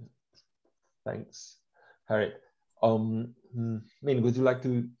 Thanks, Harriet. Min, would you like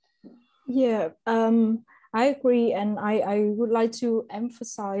to? Yeah, I agree, and I would like to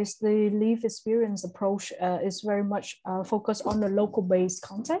emphasize the lived experience approach is very much focused on the local-based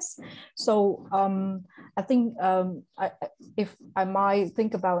context. So I think if I might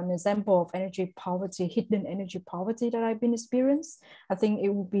think about an example of energy poverty, hidden energy poverty that I've been experienced, I think it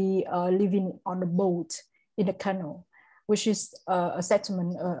would be living on a boat in a canal, which is a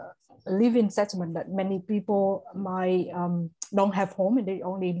settlement, a living settlement that many people might don't have home and they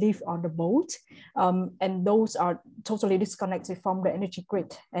only live on the boat. And those are totally disconnected from the energy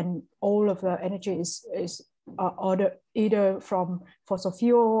grid. And all of the energy is either from fossil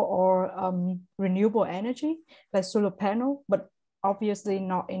fuel or renewable energy, like solar panel, but obviously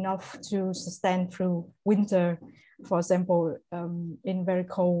not enough to sustain through winter, for example, in very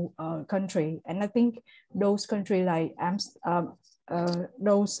cold country. And I think those countries like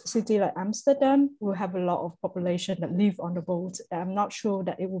those cities like Amsterdam will have a lot of population that live on the boat. I'm not sure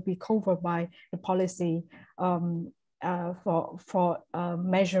that it will be covered by the policy for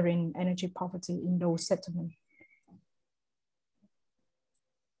measuring energy poverty in those settlements.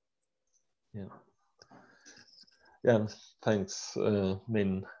 Yeah, thanks,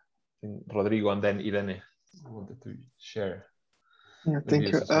 Min. Rodrigo, and then Irene wanted to share. Yeah,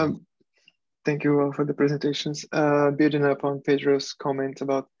 thank you. Thank you all for the presentations. Building up on Pedro's comment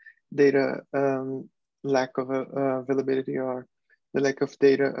about data lack of availability, or the lack of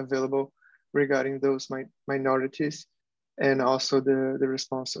data available regarding those minorities, and also the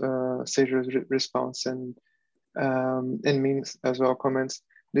response, Sergio's response, and Min's as well comments.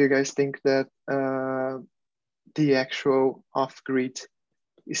 Do you guys think that the actual off-grid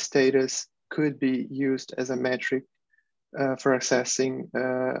status could be used as a metric for assessing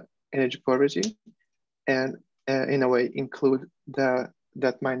energy poverty, and in a way include that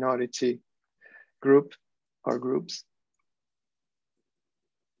minority group or groups?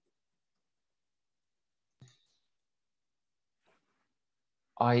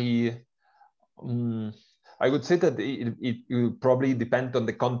 I would say that it will probably depend on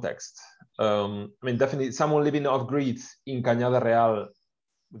the context. I mean, definitely someone living off grid in Cañada Real,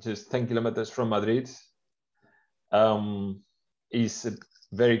 which is 10 kilometers from Madrid, is a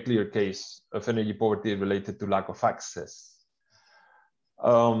very clear case of energy poverty related to lack of access.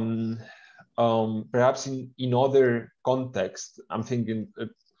 Perhaps in other contexts, I'm thinking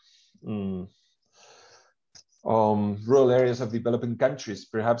rural areas of developing countries,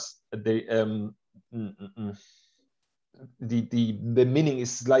 perhaps they, the meaning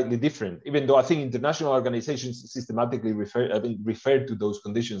is slightly different, even though I think international organizations systematically refer to those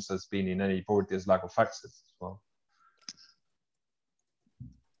conditions as being in energy poverty as lack of access as well.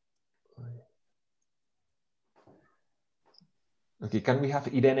 Okay, can we have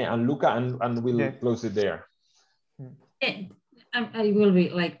Irene and Luca, and we'll close it there. I will be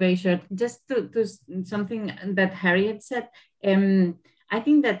like very short. Just to something that Harriet said. I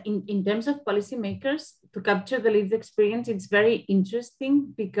think that in terms of policymakers, to capture the lived experience, it's very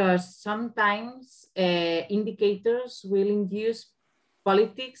interesting because sometimes indicators will induce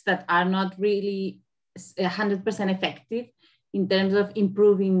politics that are not really 100% effective in terms of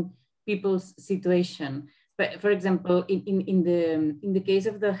improving people's situation. But for example, in the case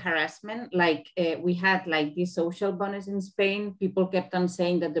of the harassment, like we had like this social bonus in Spain, people kept on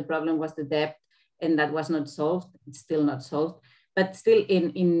saying that the problem was the debt, and that was not solved. It's still not solved. But still,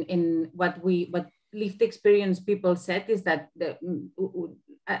 in what lived experience people said is that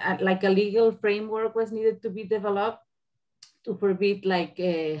like a legal framework was needed to be developed to forbid like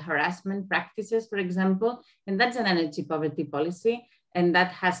harassment practices, for example, and that's an energy poverty policy. And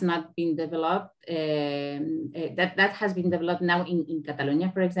that has not been developed. That has been developed now in Catalonia,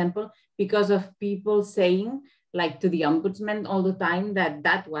 for example, because of people saying, like to the ombudsman all the time,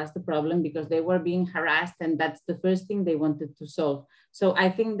 that was the problem because they were being harassed, and that's the first thing they wanted to solve. So I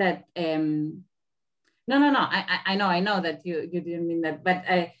think that no, I know that you didn't mean that, but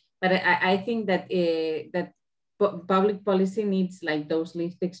I think that that public policy needs like those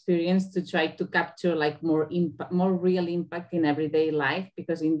lived experience to try to capture like more real impact in everyday life,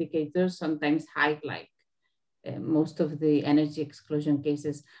 because indicators sometimes hide like most of the energy exclusion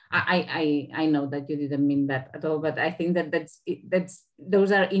cases. I know that you didn't mean that at all, but I think that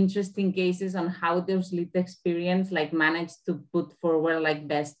those are interesting cases on how those lived experience like managed to put forward like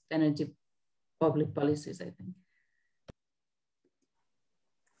best energy public policies, I think.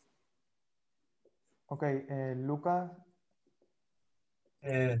 Okay, Luca.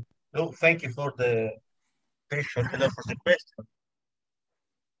 No, thank you for the question and for the question.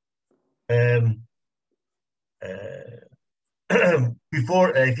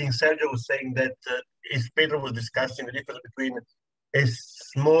 Before, I think Sergio was saying that his paper was discussing the difference between a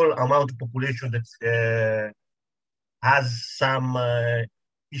small amount of population that has some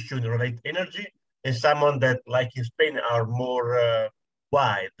issue in relate energy and someone that, like in Spain, are more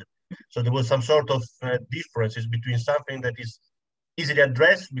wide. So there was some sort of differences between something that is easily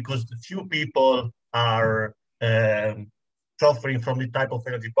addressed because few people are suffering from the type of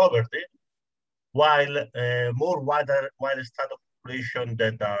energy poverty, while more wider strata of population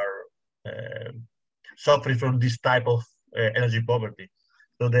that are suffering from this type of energy poverty.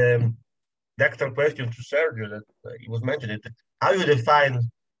 So the actual question to Sergio that he was mentioning, how you define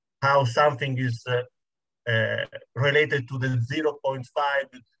how something is related to the 0.5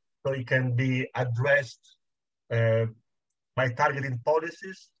 so it can be addressed by targeting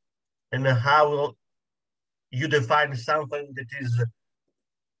policies, and how you define something that is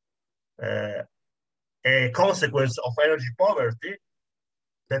a consequence of energy poverty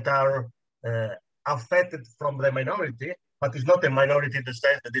that are affected from the minority, but it's not a minority in the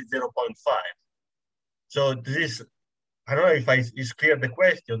sense that it's 0.5. So this is, I don't know if it's clear the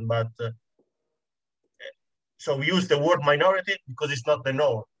question, but so we use the word minority because it's not the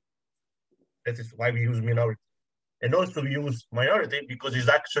norm. That is why we use minority. And also we use minority because it's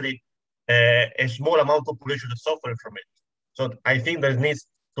actually a small amount of population that suffer from it. So I think there needs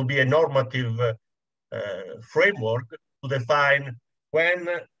to be a normative framework to define when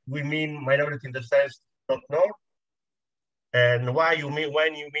we mean minority in the sense not norm, and when you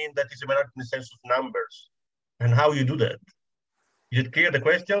mean that is a minority in the sense of numbers, and how you do that. Is it clear, the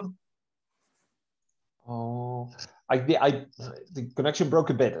question? Oh, the connection broke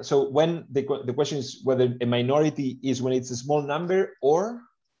a bit. So when the question is whether a minority is when it's a small number or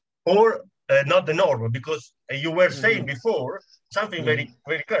not the norm, because you were saying before something very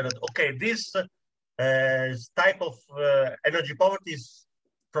clear that, okay, this type of energy poverty is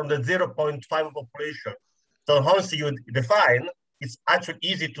from the 0.5 population. So once you define, it's actually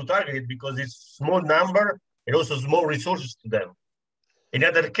easy to target because it's small number and also small resources to them. In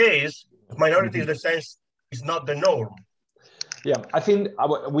other case, minority in the sense is not the norm. Yeah, I think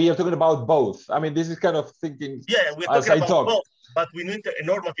we are talking about both. I mean, this is kind of thinking. Yeah, we're talking about both, but we need a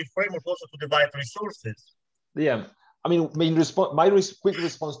normative framework also to divide resources. Yeah, I mean, my quick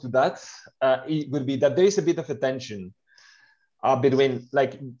response to that it would be that there is a bit of a tension between,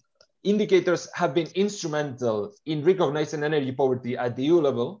 like, indicators have been instrumental in recognizing energy poverty at the EU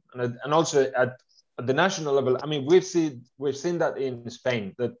level and also at the national level. I mean, we've seen that in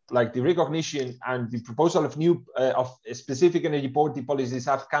Spain, that like the recognition and the proposal of new of specific energy poverty policies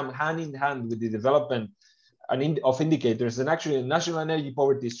have come hand in hand with the development of indicators, and actually a national energy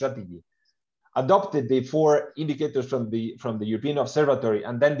poverty strategy adopted the 4 indicators from the European Observatory,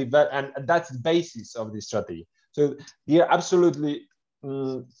 and then and that's the basis of the strategy. So they are absolutely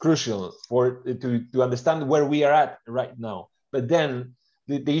crucial to understand where we are at right now. But then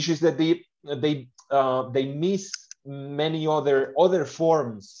the issue is that they miss many other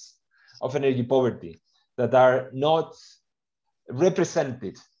forms of energy poverty that are not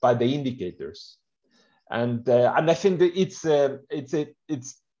represented by the indicators, and I think that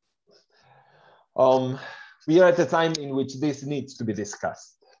we are at a time in which this needs to be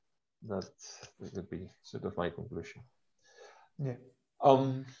discussed. That would be sort of my conclusion. Yeah.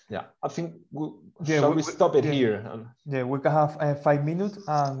 Yeah, I think shall we stop it here? Yeah, we can have 5 minutes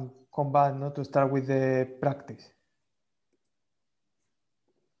and come back to start with the practice.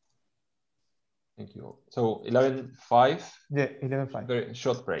 Thank you. So 11:05. Yeah, 11:05. Very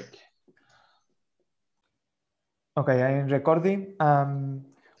short break. Okay, I am recording.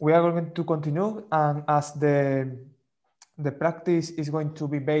 We are going to continue, and as the practice is going to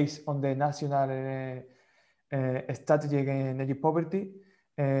be based on the national strategy against energy poverty,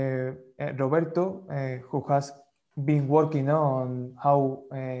 Roberto, who has been working on how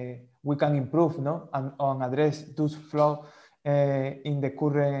we can improve and address those flaws in the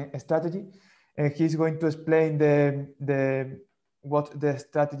current strategy. He's going to explain what the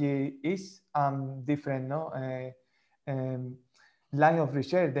strategy is and different line of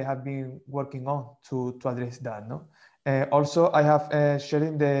research they have been working on to address that. Also, I have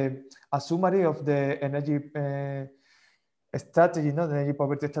sharing a summary of the energy strategy, the energy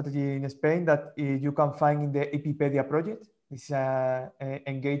poverty strategy in Spain that you can find in the Epipedia project. It's a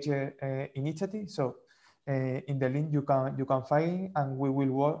ENGAGER initiative. So in the link you can find, and we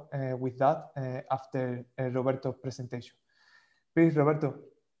will work with that after Roberto's presentation. Please, Roberto.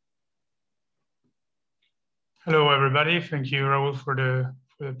 Hello, everybody. Thank you, Raúl, for the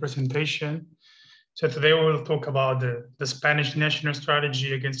presentation. So today we will talk about the Spanish national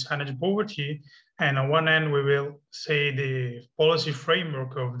strategy against energy poverty. And on one end, we will say the policy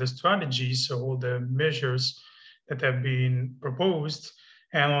framework of the strategy, so all the measures that have been proposed.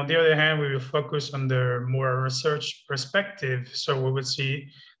 And on the other hand, we will focus on the more research perspective. So we will see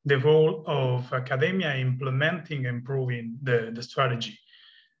the role of academia implementing and improving the strategy.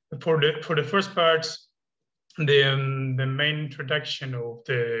 For the first part, the main introduction of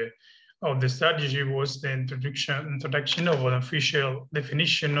the strategy was the introduction of an official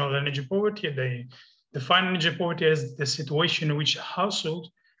definition of energy poverty. They define energy poverty as the situation in which a household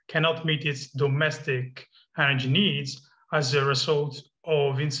cannot meet its domestic energy needs as a result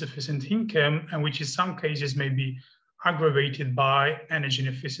of insufficient income, and which in some cases may be aggravated by energy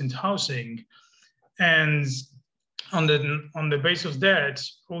inefficient housing. And on the basis of that,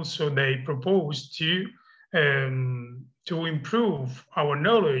 also they proposed to improve our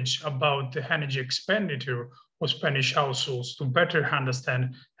knowledge about the energy expenditure of Spanish households to better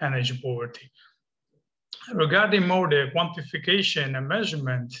understand energy poverty. Regarding more the quantification and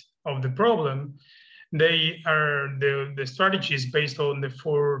measurement of the problem, the strategy is based on the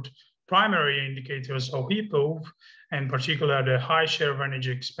 4 primary indicators of EPOV, in particular the high share of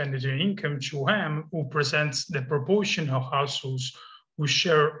energy expenditure and income, CHUM, who presents the proportion of households whose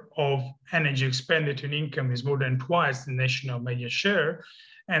share of energy expenditure and income is more than twice the national median share,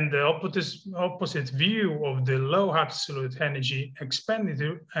 and the opposite view of the low absolute energy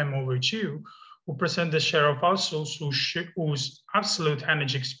expenditure, M/2, who present the share of households whose absolute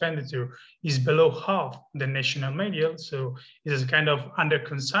energy expenditure is below half the national median. So it is a kind of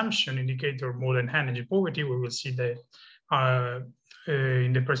underconsumption indicator more than energy poverty. We will see that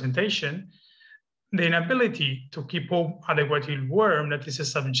in the presentation. The inability to keep home adequately warm, that is a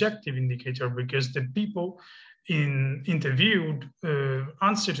subjective indicator, because the people interviewed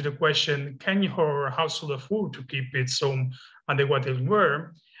answer to the question, can your household afford to keep its home adequately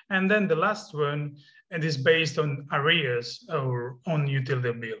warm? And then the last one, it is based on arrears or on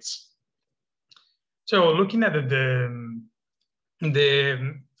utility bills. So looking at the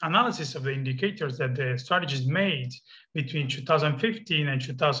analysis of the indicators that the strategies made between 2015 and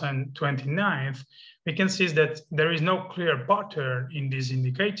 2029, we can see that there is no clear pattern in these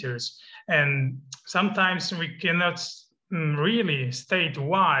indicators. And sometimes we cannot really state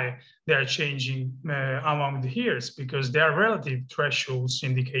why they are changing among the years, because they are relative thresholds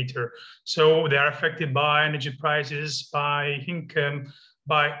indicator. So they are affected by energy prices, by income,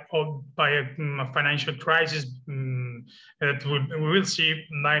 by a financial crisis. That we will see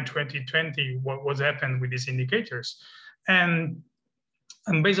in 2020 what happened with these indicators. And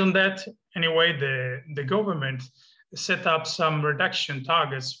based on that, anyway, the government set up some reduction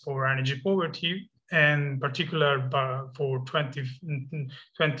targets for energy poverty, and in particular for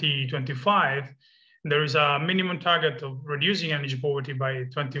 2025, there is a minimum target of reducing energy poverty by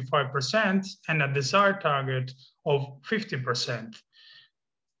 25% and a desired target of 50%.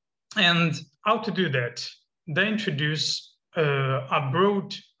 And how to do that? They introduce a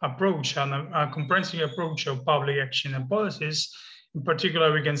broad approach and a comprehensive approach of public action and policies. In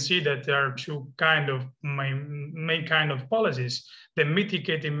particular, we can see that there are 2 main kind of policies: the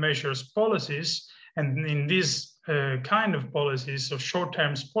mitigating measures policies, and in these kind of policies, so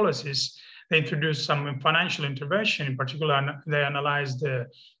short-term policies, they introduce some financial intervention. In particular, they analyze the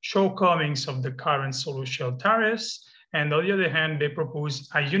shortcomings of the current social tariffs. And on the other hand, they propose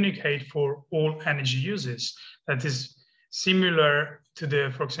a unique rate for all energy uses that is similar to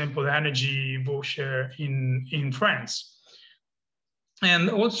for example, the energy voucher in France. And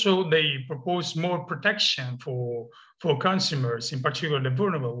also they propose more protection for consumers, in particular the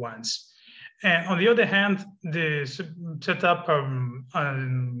vulnerable ones. And on the other hand, they set up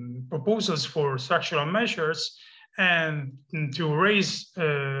proposals for structural measures and to raise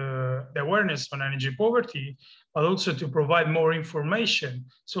the awareness on energy poverty, but also to provide more information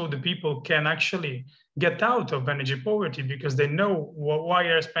so the people can actually get out of energy poverty, because they know why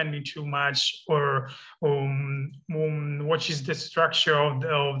they're spending too much, or what is the structure of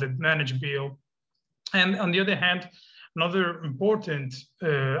the energy bill. And on the other hand, another important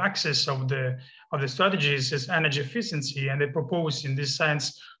axis of the strategies is energy efficiency, and they propose in this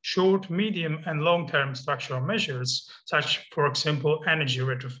sense short, medium, and long-term structural measures, such, for example, energy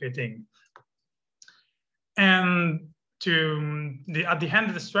retrofitting. And at the end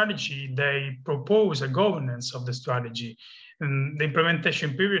of the strategy, they propose a governance of the strategy. And the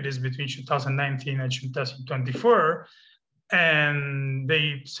implementation period is between 2019 and 2024. And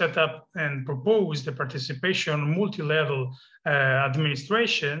they set up and propose the participation multi-level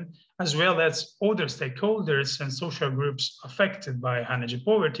administration, as well as other stakeholders and social groups affected by energy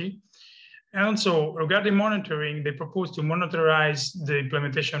poverty. And also, regarding monitoring, they propose to monitorize the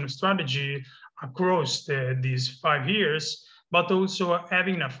implementation of strategy across these 5 years, but also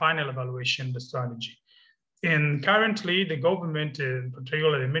having a final evaluation of the strategy. And currently, the government, in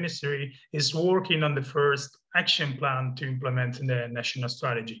particular the ministry, is working on the first action plan to implement the national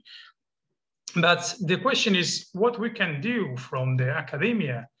strategy. But the question is what we can do from the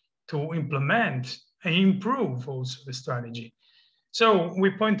academia to implement and improve also the strategy. So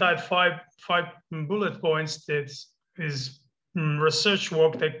we point out five bullet points that is research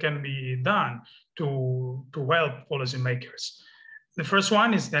work that can be done to help policymakers. The first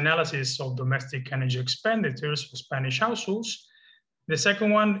one is the analysis of domestic energy expenditures for Spanish households. The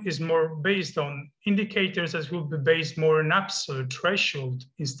second one is more based on indicators that will be based more on absolute threshold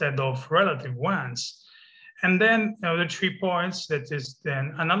instead of relative ones. And then the 3 points, that is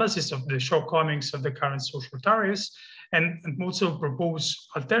then analysis of the shortcomings of the current social tariffs, and also propose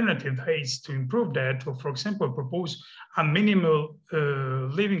alternative ways to improve that, or for example, propose a minimal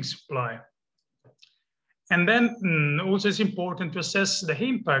living supply. And then also it's important to assess the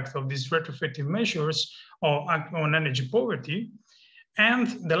impact of these retrofitting measures on energy poverty. And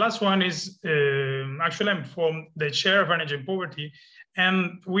the last one is, actually I'm from the chair of energy poverty,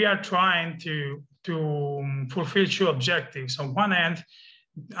 and we are trying to fulfill 2 objectives. On one hand,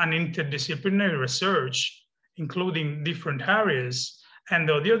 an interdisciplinary research, including different areas. And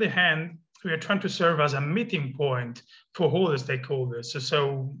on the other hand, we are trying to serve as a meeting point for all the stakeholders.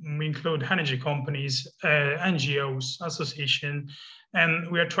 So we include energy companies, NGOs, associations, and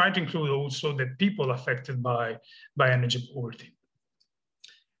we are trying to include also the people affected by energy poverty.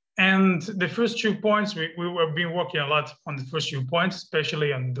 And the first 2 points, we have been working a lot on the first 2 points,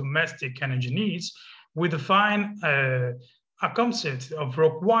 especially on domestic energy needs. We define a concept of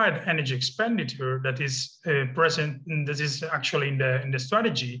required energy expenditure that is present, that is actually in the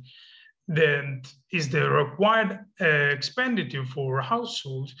strategy, that is the required expenditure for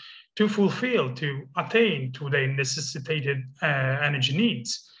households to fulfill, to attain to their necessitated energy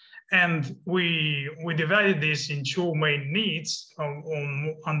needs. And we divided this in 2 main needs.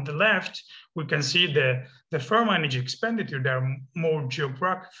 On the left, we can see the firm energy expenditure that are more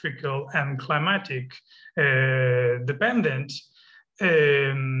geographical and climatic dependent,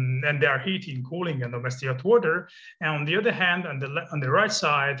 and they are heating, cooling, and domestic hot water. And on the other hand, on the right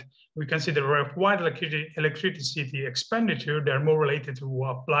side, we can see the required electricity expenditure that are more related to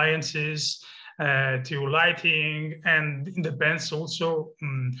appliances, to lighting, and it depends also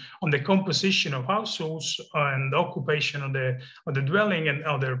on the composition of households and the occupation of the dwelling and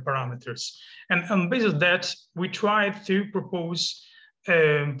other parameters. And based on that, we tried to propose,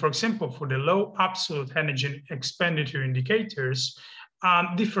 for example, for the low absolute energy expenditure indicators,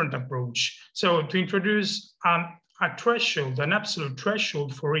 a different approach. So to introduce a threshold, an absolute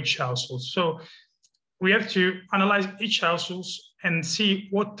threshold for each household. So we have to analyze each household and see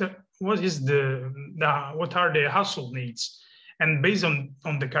what are the household needs, and based on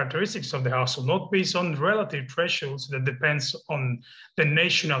the characteristics of the household, not based on relative thresholds that depends on the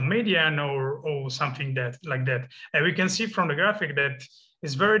national median or something like that. And we can see from the graphic that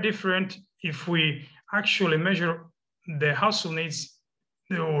it's very different if we actually measure the household needs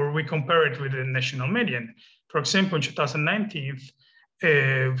or we compare it with the national median. For example, in 2019,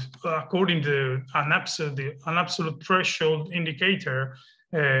 according to an absolute threshold indicator,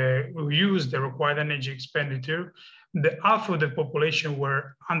 we used the required energy expenditure, the half of the population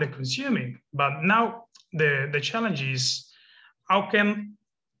were under-consuming. But now the challenge is how can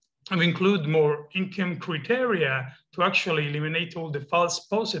we include more income criteria to actually eliminate all the false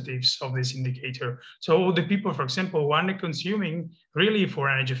positives of this indicator. So all the people, for example, who are consuming really for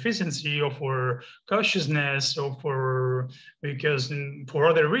energy efficiency or for cautiousness or for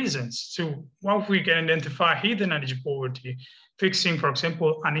other reasons. So what we can identify hidden energy poverty, fixing, for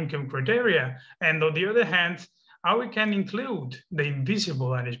example, an income criteria, and on the other hand, how we can include the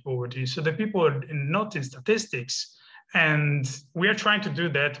invisible energy poverty, so the people are not in statistics. And we are trying to do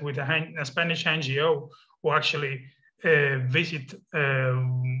that with a Spanish NGO who actually visit,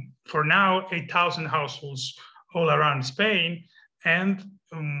 for now, 8,000 households all around Spain and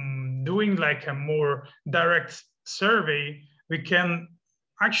doing like a more direct survey, we can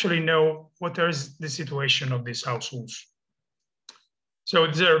actually know what is the situation of these households. So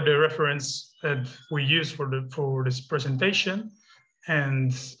these are the reference that we use for this presentation.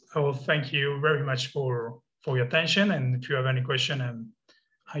 And I will thank you very much for your attention. And if you have any question, I'm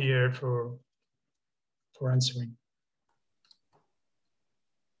here for answering.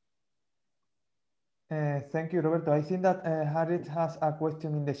 Thank you, Roberto. I think that Harriet has a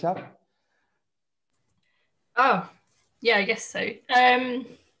question in the chat. Oh, yeah, I guess so. Well,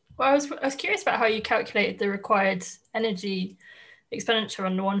 I was curious about how you calculated the required energy expenditure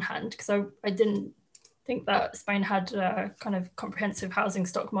on the one hand, because I didn't think that Spain had a kind of comprehensive housing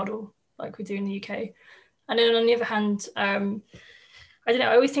stock model like we do in the UK. And then on the other hand, I don't know,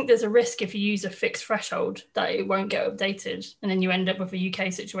 I always think there's a risk if you use a fixed threshold that it won't get updated. And then you end up with a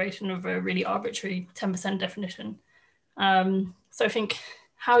UK situation of a really arbitrary 10% definition. So I think,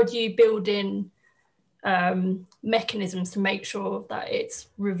 how do you build in mechanisms to make sure that it's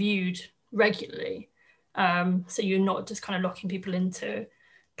reviewed regularly? So you're not just kind of locking people into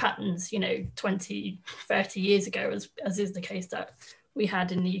patterns, 20, 30 years ago, as is the case that we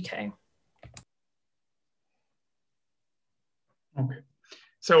had in the UK. Okay.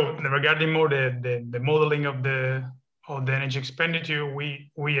 So regarding more the modeling of the energy expenditure, we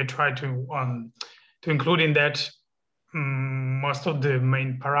try to include in that most of the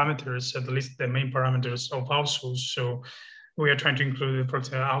main parameters, at least the main parameters of households. So we are trying to include, for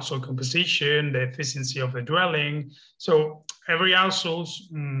example, household composition, the efficiency of the dwelling. So every household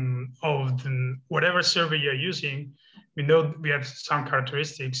of whatever survey you're using, we know we have some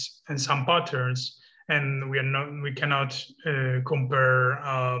characteristics and some patterns. And we cannot compare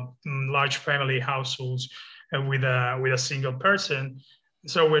large family households with a single person.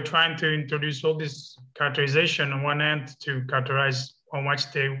 So we're trying to introduce all this characterization on one end to characterize how much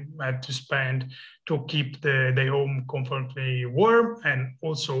they had to spend to keep their home comfortably warm and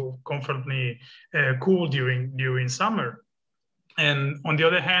also comfortably cool during summer. And on the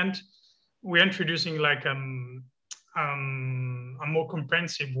other hand, we're introducing like a more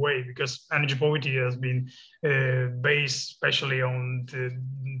comprehensive way, because energy poverty has been based especially on the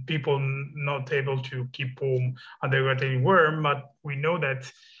people not able to keep home adequately warm. But we know that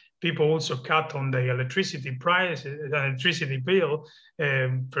people also cut on the electricity price, electricity bill.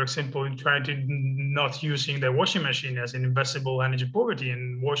 For example, trying to not using the washing machine as an investable energy poverty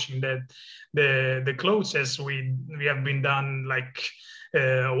and washing the clothes as we have been done like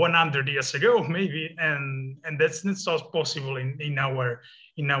 100 years ago, maybe, and that's not so possible in our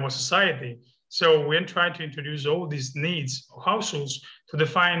society. So we're trying to introduce all these needs of households to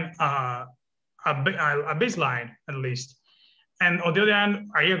define a baseline at least. And on the other hand,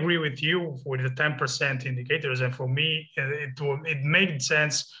 I agree with you with the 10% indicators. And for me, it made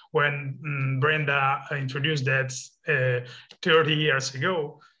sense when Brenda introduced that 30 years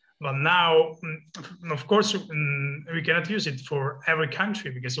ago. But now, of course, we cannot use it for every country,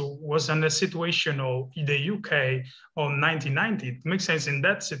 because it was in the situation of the UK on 1990. It makes sense in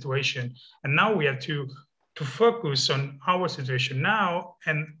that situation. And now we have to focus on our situation now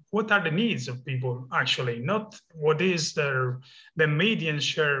and what are the needs of people actually, not what is the median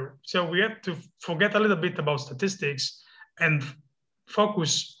share. So we have to forget a little bit about statistics and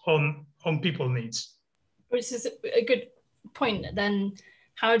focus on people needs. Which is a good point. Then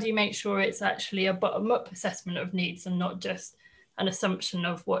how do you make sure it's actually a bottom-up assessment of needs and not just an assumption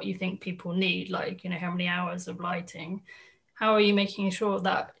of what you think people need, like, how many hours of lighting? How are you making sure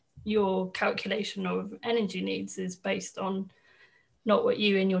that your calculation of energy needs is based on not what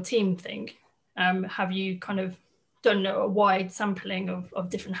you and your team think? Have you kind of done a wide sampling of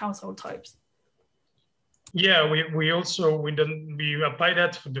different household types? Yeah, we apply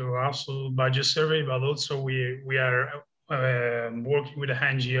that for the household budget survey, but also we are working with the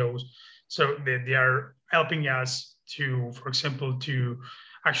NGOs. So they are helping us to, for example, to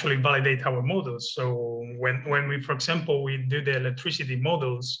actually validate our models. So when we, for example, we do the electricity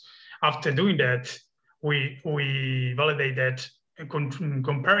models, after doing that, we validate that,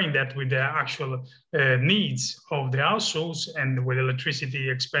 comparing that with the actual needs of the households and with electricity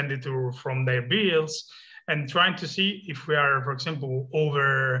expenditure from their bills, and trying to see if we are, for example,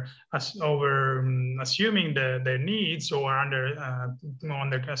 over assuming their needs or under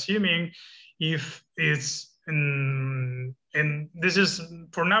assuming if it's and this is,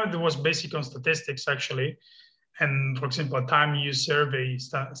 for now, it was basic on statistics actually. And for example, a time use survey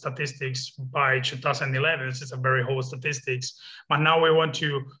statistics by 2011, this is a very old statistics, but now we want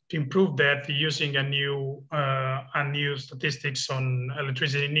to improve that using a new statistics on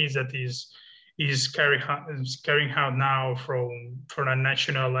electricity needs that is is carrying out now from a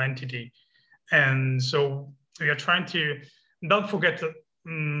national entity. And so we are trying to don't forget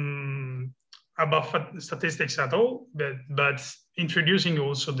about statistics at all, but introducing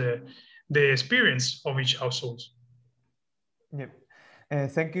also the experience of each household. Yep.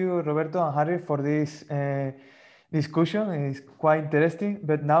 Thank you, Roberto and Harry, for this discussion. It's quite interesting.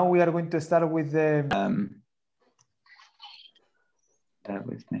 But now we are going to start with the... bear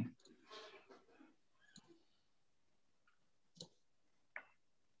with me.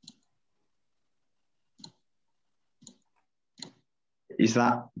 Is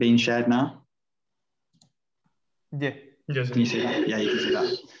that being shared now? Yeah. Yes. Can you see that? Yeah, you can see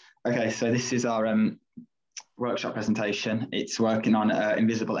that. Okay, so this is our workshop presentation. It's working on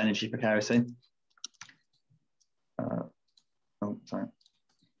invisible energy precarity. Sorry.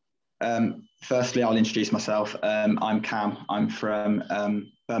 Firstly, I'll introduce myself. I'm Cam. I'm from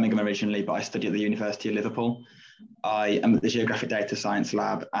Birmingham originally, but I study at the University of Liverpool. I am at the Geographic Data Science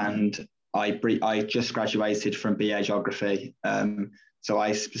Lab, and I just graduated from BA Geography. So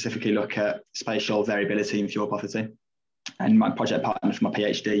I specifically look at spatial variability in fuel poverty. And my project partner for my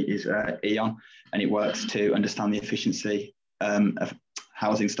PhD is E.ON, and it works to understand the efficiency of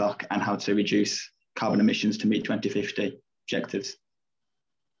housing stock and how to reduce carbon emissions to meet 2050 objectives.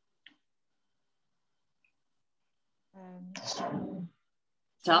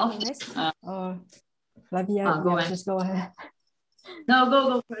 Flavia, go just go ahead. No,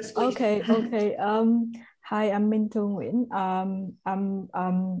 go first, please. Okay. Hi, I'm Minh Thư Nguyễn. I'm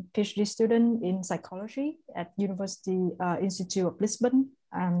PhD student in psychology at University Institute of Lisbon.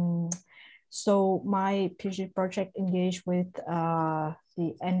 So my PhD project engaged with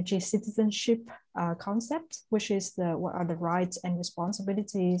the energy citizenship concept, which is what are the rights and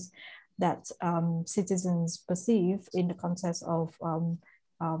responsibilities that citizens perceive in the context of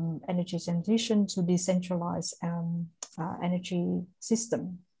energy transition to decentralized energy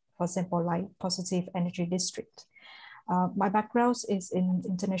system. For example, like positive energy district. My background is in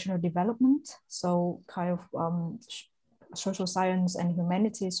international development, so kind of social science and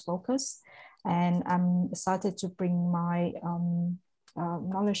humanities focus. And I'm excited to bring my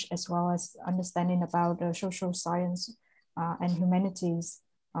knowledge as well as understanding about the social science and humanities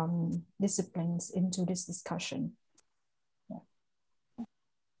disciplines into this discussion.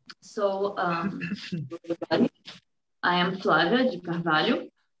 So, I am Flavia de Carvalho.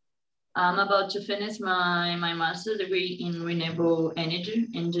 I'm about to finish my master's degree in renewable energy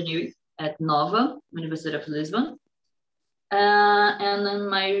engineering at Nova, University of Lisbon. And then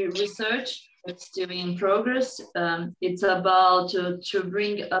my research, it's still in progress. It's about to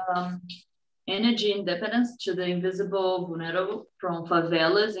bring energy independence to the invisible vulnerable from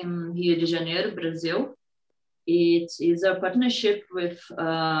favelas in Rio de Janeiro, Brazil. It is a partnership with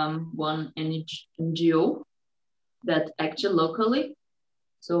one NGO that acts locally.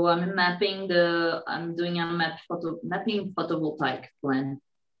 So I'm doing a mapping photovoltaic plant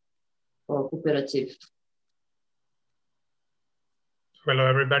for cooperative. Hello,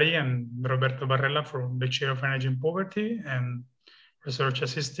 everybody. I'm Roberto Barrella from the Chair of Energy and Poverty and research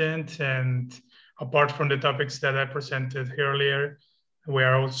assistant. And apart from the topics that I presented earlier, we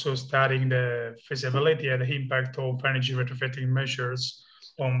are also studying the feasibility and the impact of energy retrofitting measures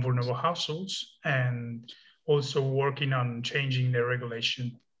on vulnerable households, and also working on changing the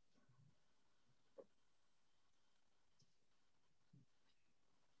regulation.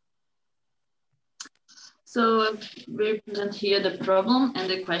 So we present here the problem and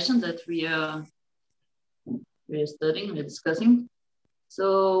the question that we are studying, we're discussing.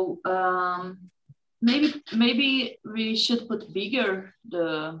 So maybe we should put bigger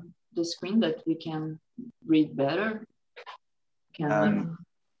the screen that we can read better.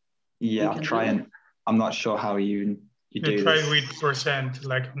 Yeah, I'll try, and I'm not sure how you do try this. with percent,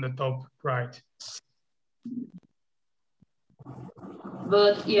 like on the top right.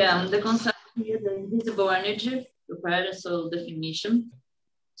 But yeah, the concept here, the invisible energy, so definition.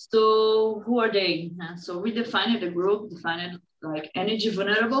 So who are they? So we defined the group, defined like energy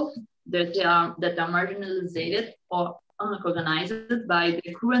vulnerable, that are marginalized or unrecognized by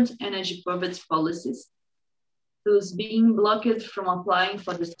the current energy poverty policies, thus being blocked from applying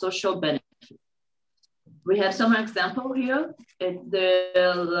for the social benefit. We have some example here.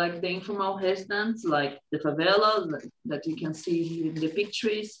 The informal residents, like the favela that you can see in the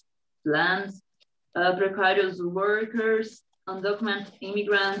pictures, lands, precarious workers, undocumented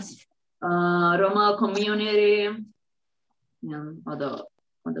immigrants, Roma community, and other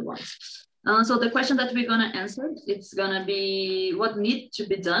ones. So the question that we're gonna answer, it's gonna be what needs to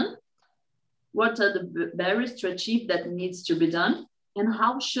be done, what are the barriers to achieve that needs to be done, and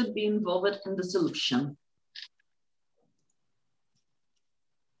how should be involved in the solution?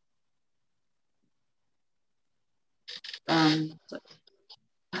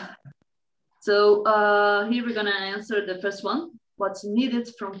 So here we're gonna answer the first one. What's needed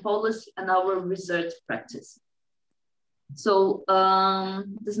from policy and our research practice. So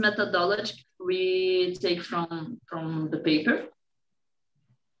this methodology we take from the paper.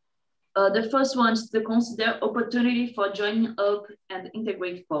 The first one is to consider opportunity for joining up and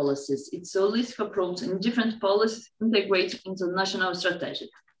integrate policies. It's a holistic approach in different policies integrate into national strategy.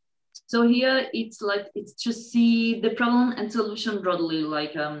 So here it's to see the problem and solution broadly,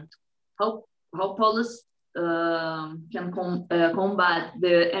 like how policy can combat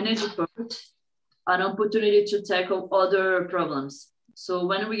the energy poverty, an opportunity to tackle other problems. So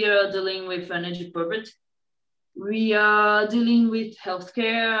when we are dealing with energy poverty, we are dealing with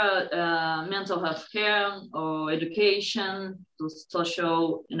healthcare, mental health care, or education,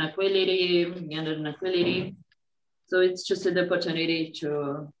 social inequality, gender inequality. So it's just an opportunity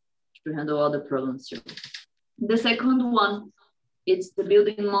to handle all the problems here. The second one, it's the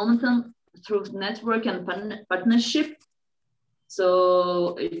building momentum through network and partnership.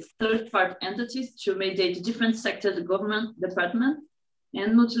 So it's third-party entities to mediate different sectors, the government, department,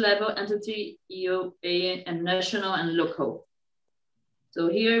 and multi-level entity, EOA, and national and local. So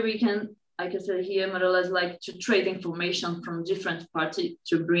here I can say here more or less like to trade information from different parties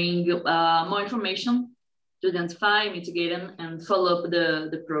to bring more information to identify, mitigate, and follow up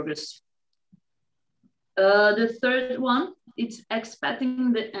the progress. The third one, it's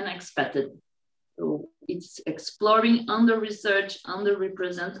expecting the unexpected. So it's exploring under-researched,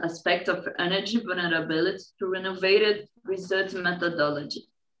 under-represented aspects of energy vulnerability through innovative research methodology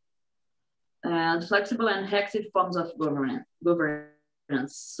and flexible and active forms of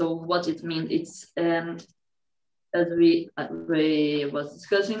governance. So what it means, it's, as we was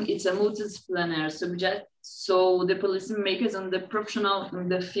discussing, it's a multidisciplinary subject. So the policymakers and the professionals in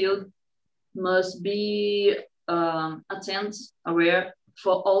the field must be aware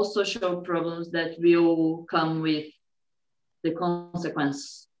for all social problems that will come with the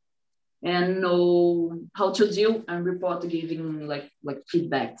consequence, and know how to deal and report, giving like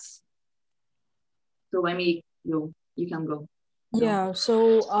feedbacks. So I mean, you can go. Yeah,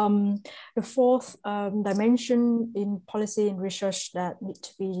 so the fourth dimension in policy and research that need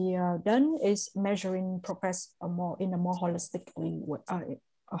to be done is measuring progress in a more holistically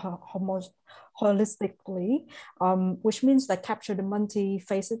which means that capture the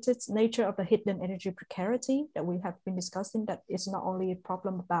multifaceted nature of the hidden energy precarity that we have been discussing, that is not only a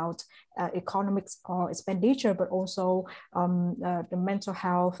problem about economics or expenditure, but also the mental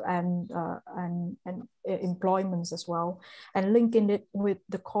health and employments as well, and linking it with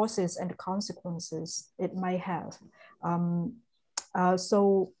the causes and the consequences it may have.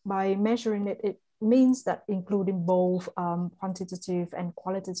 So by measuring it, it means that including both quantitative and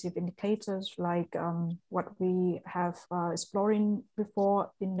qualitative indicators, like what we have exploring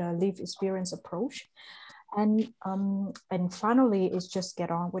before in the lived experience approach. And finally, is just get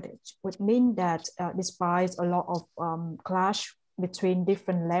on with it, which means that despite a lot of clash between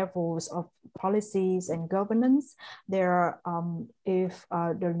different levels of policies and governance, there are, if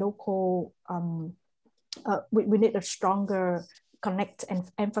the local, we need a stronger connect and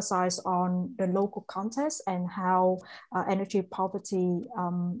emphasize on the local context and how energy poverty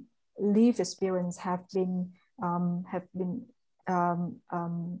lived experience have been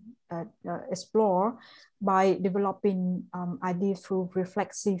explored by developing ideas through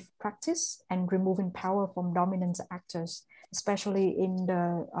reflexive practice and removing power from dominant actors, especially in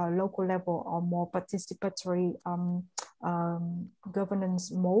the local level or more participatory governance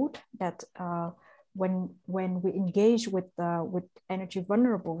mode that when we engage with energy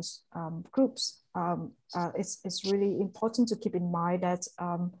vulnerable groups, it's really important to keep in mind that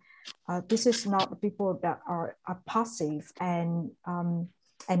this is not people that are passive and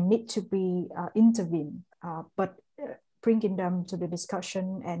need to be intervened, but bringing them to the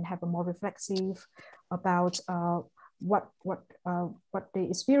discussion and have a more reflexive about what they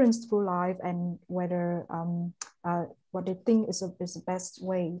experienced through life and whether what they think is the best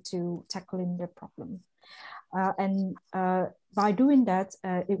way to tackling the problem. And by doing that,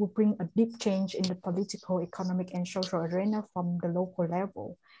 it will bring a deep change in the political, economic, and social arena from the local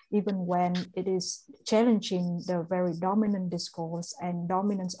level, even when it is challenging the very dominant discourse and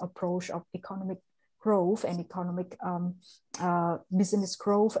dominant approach of economic growth and economic business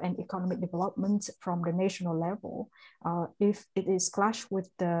growth and economic development from the national level. If it is clashed with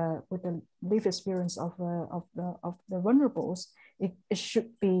the lived experience of the vulnerables, it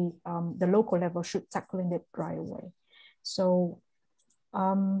should be the local level should tackling it right away. So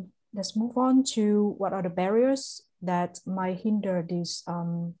let's move on to what are the barriers that might hinder this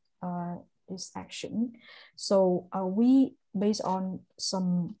this action. So we, based on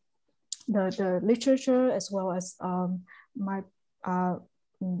the literature as well as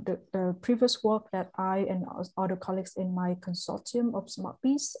the previous work that I and other colleagues in my consortium of Smart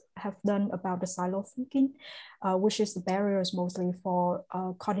Bees have done about the silo thinking, which is the barriers mostly for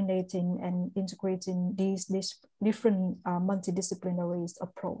coordinating and integrating these different multidisciplinary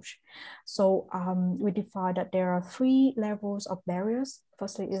approach. So we define that there are 3 levels of barriers.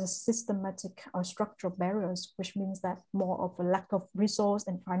 Firstly is systematic or structural barriers, which means that more of a lack of resource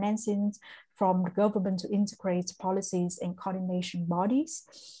and financing from the government to integrate policies and coordination bodies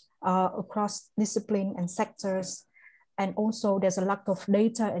across discipline and sectors. And also there's a lack of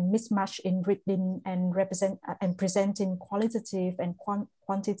data and mismatch in reading and presenting qualitative and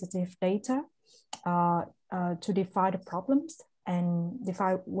quantitative data to define the problems and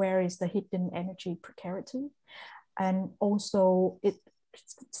define where is the hidden energy precarity. And also it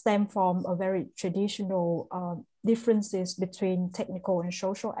stems from a very traditional differences between technical and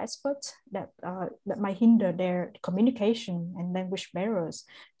social experts that might hinder their communication and language barriers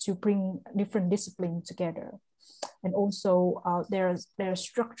to bring different disciplines together. And also there's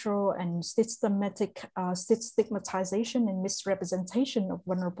structural and systematic stigmatization and misrepresentation of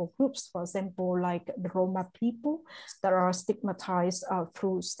vulnerable groups. For example, like the Roma people that are stigmatized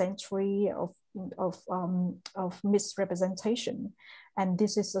through centuries of misrepresentation. And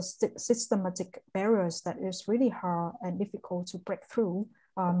this is a systematic barriers that is really hard and difficult to break through,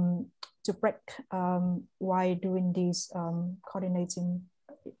 while doing this coordinating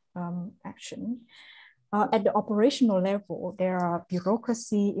action. At the operational level, there are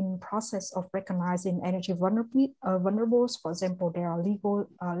bureaucracy in process of recognizing energy vulnerables. For example, there are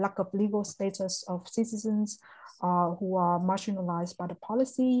lack of legal status of citizens who are marginalized by the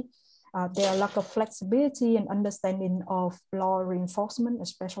policy. There are lack of flexibility and understanding of law reinforcement,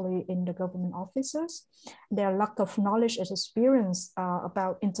 especially in the government officers. There are lack of knowledge and experience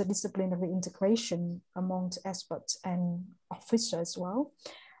about interdisciplinary integration among experts and officers as well.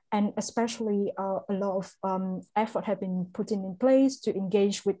 And especially a lot of effort have been put in place to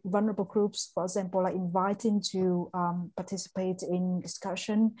engage with vulnerable groups, for example, like inviting to participate in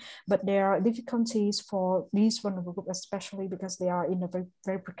discussion. But there are difficulties for these vulnerable groups, especially because they are in a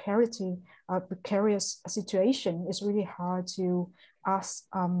very precarious situation. It's really hard to ask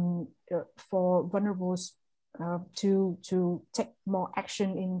for vulnerables to take more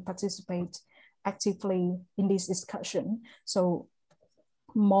action in participate actively in this discussion. So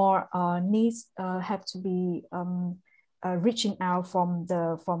more needs have to be reaching out from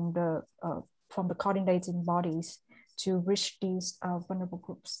the coordinating bodies to reach these vulnerable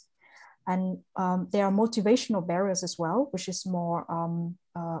groups. And there are motivational barriers as well, which is more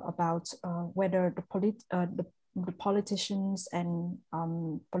about whether the politicians and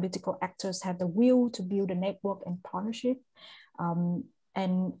political actors have the will to build a network and partnership.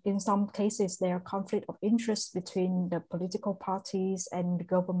 And in some cases, there are conflict of interest between the political parties and the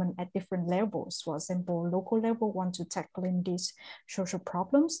government at different levels. For example, local level want to tackle in these social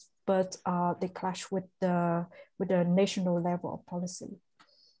problems, but they clash with the national level of policy.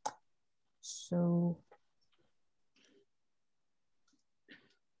 So,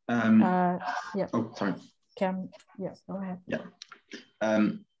 yeah. Oh, sorry. Yeah, go ahead. Yeah.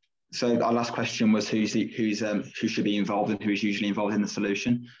 So our last question was who should be involved and who is usually involved in the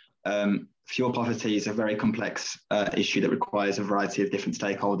solution. Fuel poverty is a very complex issue that requires a variety of different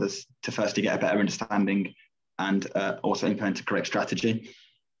stakeholders to firstly get a better understanding and also implement a correct strategy.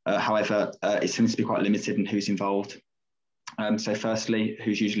 However, it seems to be quite limited in who's involved. So firstly,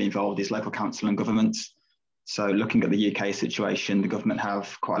 who's usually involved is local council and governments. So looking at the UK situation, the government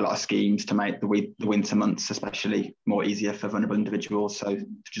have quite a lot of schemes to make the winter months especially more easier for vulnerable individuals, so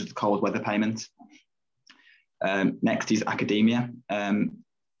such as the cold weather payment. Next is academia.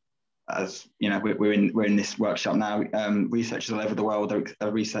 As you know, we're in this workshop now. Researchers all over the world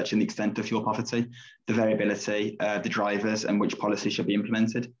are researching the extent of fuel poverty, the variability, the drivers, and which policies should be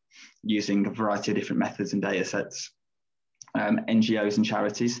implemented using a variety of different methods and data sets. NGOs and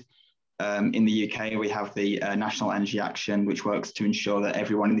charities. In the UK, we have the National Energy Action, which works to ensure that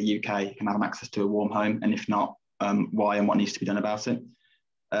everyone in the UK can have access to a warm home, and if not, why and what needs to be done about it.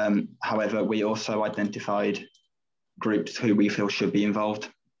 However, we also identified groups who we feel should be involved.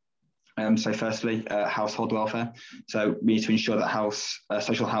 So firstly, household welfare. So we need to ensure that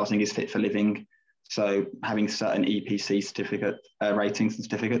social housing is fit for living. So having certain EPC certificate ratings and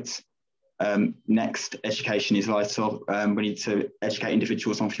certificates. Next, education is vital. We need to educate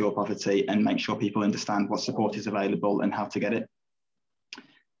individuals on fuel poverty and make sure people understand what support is available and how to get it.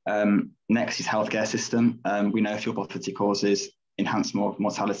 Next is healthcare system. We know fuel poverty causes enhanced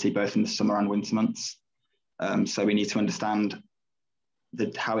mortality both in the summer and winter months. So we need to understand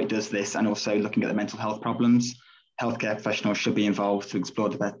how it does this, and also looking at the mental health problems. Healthcare professionals should be involved to explore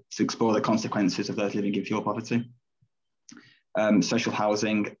the consequences of those living in fuel poverty. Social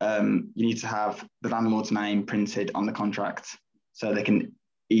housing, you need to have the landlord's name printed on the contract so they can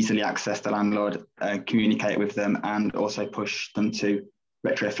easily access the landlord, communicate with them, and also push them to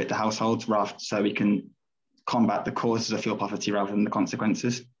retrofit the households so we can combat the causes of fuel poverty rather than the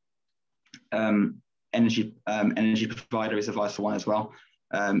consequences. Energy provider is a vital one as well.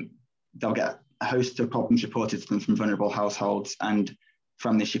 They'll get a host of problems reported to them from vulnerable households, and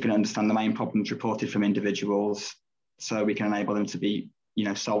from this you can understand the main problems reported from individuals, so we can enable them to be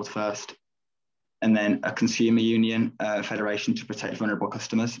solved first. And then a consumer union, federation to protect vulnerable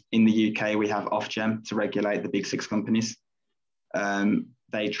customers. In the UK, we have Ofgem to regulate the big 6 companies.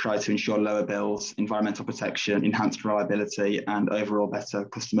 They try to ensure lower bills, environmental protection, enhanced reliability, and overall better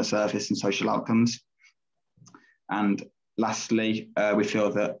customer service and social outcomes. And lastly, we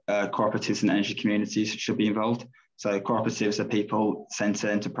feel that cooperatives and energy communities should be involved. So cooperatives are people-centred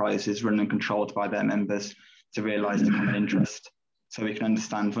enterprises run and controlled by their members to realise the common interest. So we can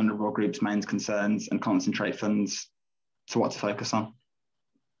understand vulnerable groups' main concerns and concentrate funds to what to focus on.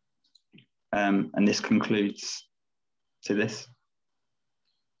 And this concludes to this.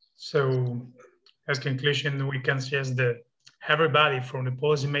 So as conclusion, we can suggest that everybody from the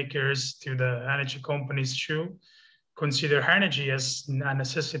policymakers to the energy companies should consider energy as a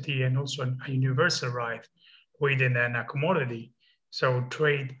necessity and also a universal right within a commodity. So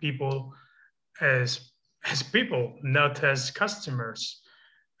treat people as people, not as customers.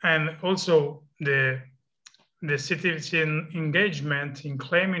 And also the citizen engagement in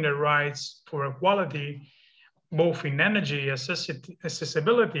claiming the rights for equality, both in energy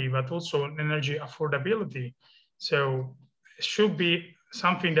accessibility, but also in energy affordability. So it should be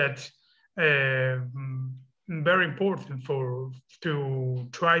something that very important to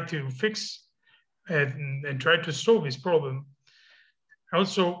try to fix and try to solve this problem.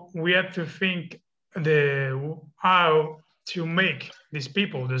 Also, we have to think how to make these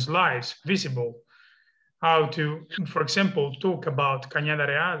people, these lives visible, how to, for example, talk about Cañada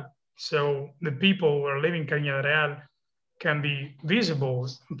Real. So the people who are living in Cañada Real can be visible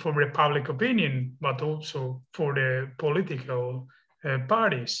for the public opinion, but also for the political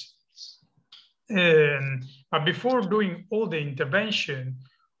parties. But before doing all the intervention,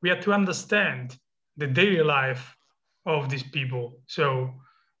 we have to understand the daily life of these people. So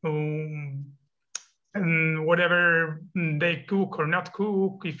whatever they cook or not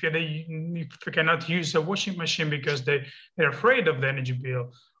cook, if they cannot use a washing machine because they're afraid of the energy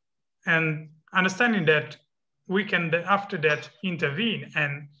bill. And understanding that we can, after that, intervene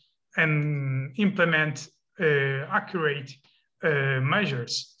and implement accurate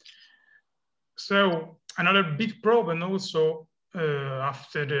measures. So another big problem also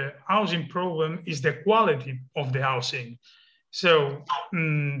after the housing problem is the quality of the housing. So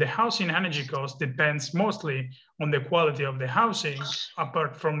the housing energy cost depends mostly on the quality of the housing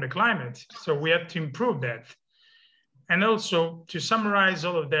apart from the climate. So we have to improve that. And also, to summarize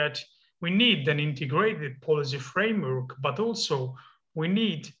all of that, we need an integrated policy framework, but also we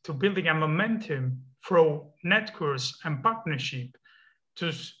need to building a momentum through networks and partnership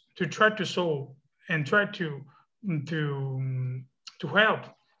to try to solve and try to help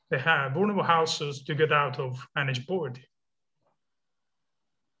the vulnerable houses to get out of energy poverty.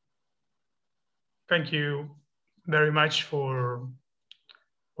 Thank you very much for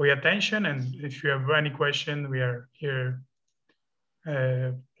your attention. And if you have any question, we are here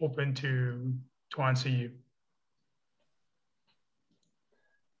open to answer you.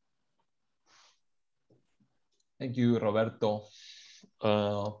 Thank you, Roberto,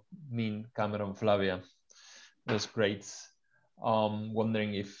 Min, Cameron, Flavia. That was great.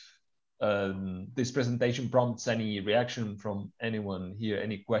 Wondering if this presentation prompts any reaction from anyone here,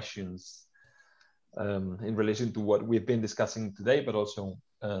 any questions in relation to what we've been discussing today, but also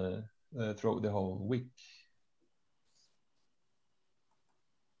throughout the whole week.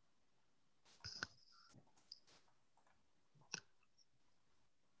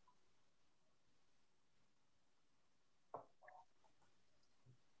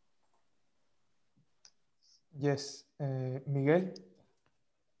 Yes, Miguel.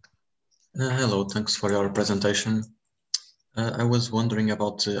 Hello, thanks for your presentation. I was wondering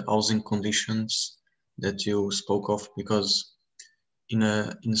about the housing conditions that you spoke of, because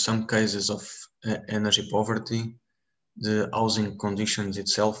in some cases of energy poverty, the housing conditions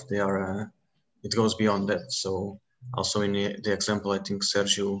itself, it goes beyond that. So also in the example I think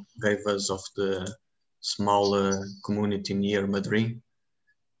Sergio gave us of the small community near Madrid.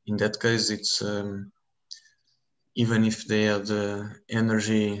 In that case, it's even if they had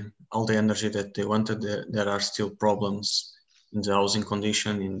energy, all the energy that they wanted, there are still problems in the housing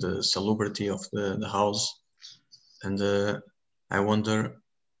condition, in the salubrity of the house. And I wonder,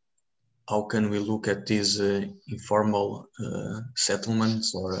 how can we look at these informal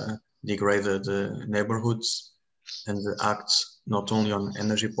settlements or degraded neighborhoods and act not only on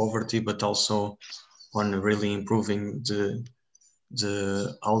energy poverty, but also on really improving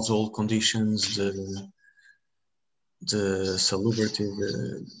the household conditions, the salubrity,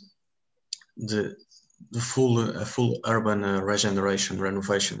 the full urban regeneration,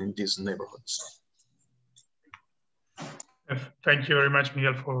 renovation in these neighborhoods. Thank you very much,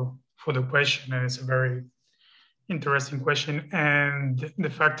 Miguel, for the question. And it's a very interesting question. And the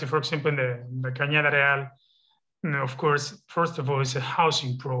fact, for example, in the Cañada Real, of course, first of all, it's a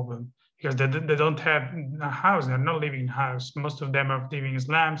housing problem because they don't have a house. They're not living in a house. Most of them are living in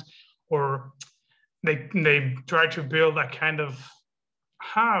slums, or they try to build a kind of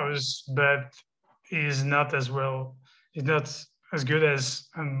house, but is not as well, is not as good as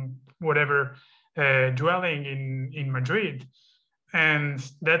whatever dwelling in Madrid. And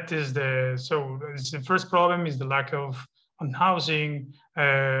that is the first problem is the lack of housing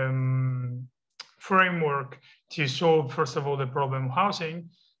framework to solve, first of all, the problem of housing,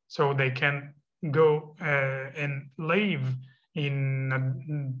 so they can go and live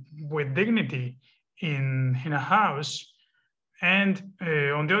with dignity in a house. And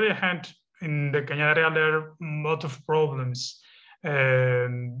on the other hand, in the Cañada Real, there are a lot of problems.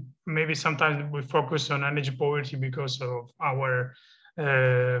 Maybe sometimes we focus on energy poverty because of our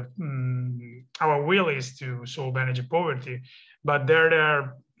will is to solve energy poverty, but there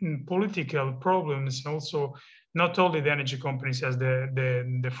are political problems also. Not only the energy companies has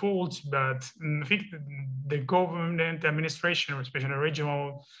the fault, but I think the government administration, especially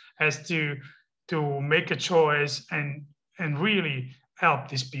regional, has to make a choice and really help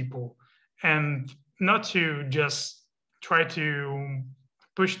these people, and not to just try to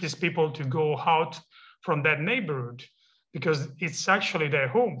push these people to go out from that neighborhood, because it's actually their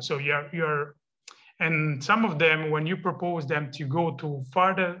home. So and some of them, when you propose them to go to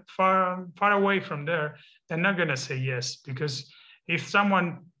far away from there, they're not gonna say yes, because if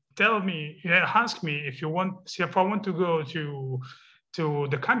someone ask me if I want to go to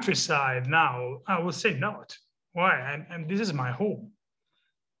the countryside now, I will say no. Why? And this is my home.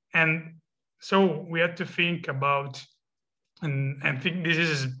 And so we have to think about, and I think this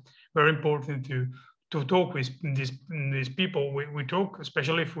is very important to talk with these people. We talk,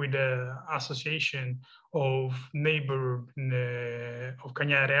 especially with the Association of Neighbor of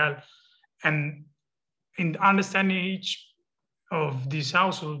Cañada Real, and in understanding each of these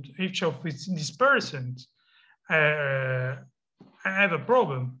households, each of these persons have a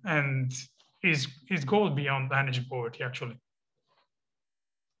problem, and it goes beyond energy poverty, actually.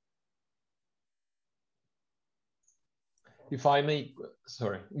 If I may,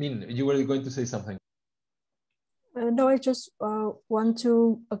 sorry, Min, you were going to say something. No, I just want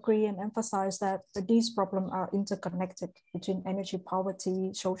to agree and emphasize that these problems are interconnected between energy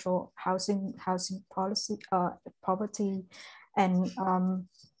poverty, social housing policy, poverty, and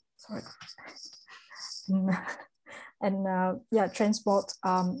transport.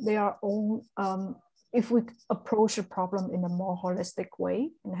 They are all, if we approach a problem in a more holistic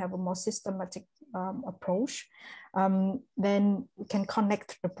way and have a more systematic approach, then we can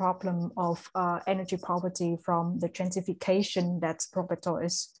connect the problem of energy poverty from the gentrification that Roberto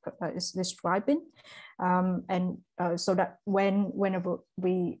is describing, so that whenever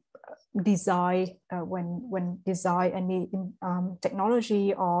we design design any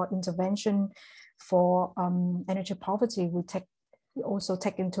technology or intervention for energy poverty, we also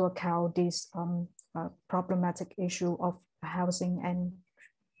take into account this problematic issue of housing and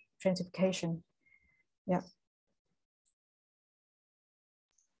gentrification. Yeah.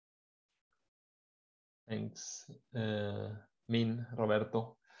 Thanks, Min,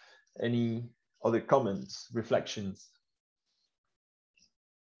 Roberto. Any other comments, reflections?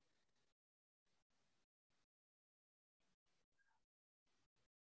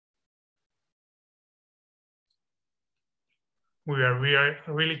 We are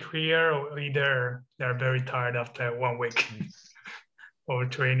really clear, or either they're very tired after 1 week of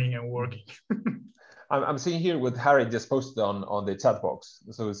training and working. I'm seeing here what Harry just posted on the chat box.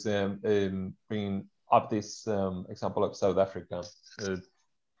 So it's bringing up this example of South Africa. I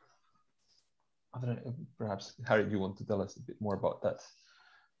don't know, perhaps Harry, you want to tell us a bit more about that?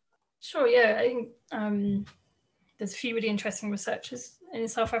 Sure. Yeah, I think there's a few really interesting researchers in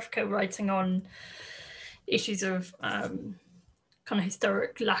South Africa writing on issues of kind of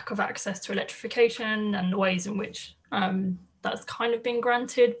historic lack of access to electrification and the ways in which that's kind of been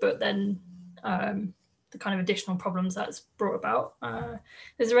granted, but then the kind of additional problems that's brought about.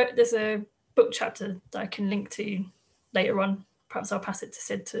 There's a book chapter that I can link to later on. Perhaps I'll pass it to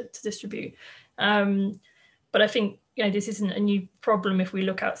Sid to distribute. But I think, you know, this isn't a new problem if we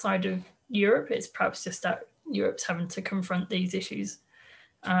look outside of Europe. It's perhaps just that Europe's having to confront these issues.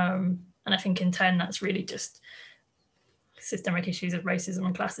 And I think in turn, that's really just systemic issues of racism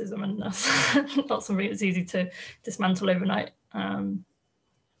and classism, and that's not something that's easy to dismantle overnight.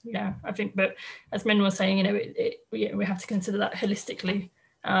 Yeah, I think, but as Min was saying, you know, we have to consider that holistically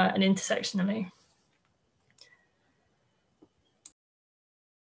and intersectionally.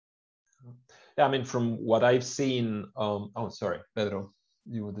 Yeah, I mean, from what I've seen, oh, sorry, Pedro,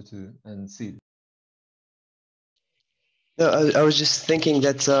 you wanted to, and see. No, I was just thinking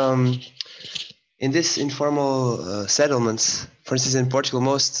that in this informal settlements, for instance, in Portugal,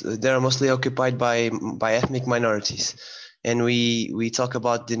 they are mostly occupied by ethnic minorities. And we talk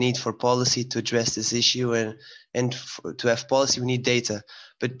about the need for policy to address this issue, and to have policy, we need data.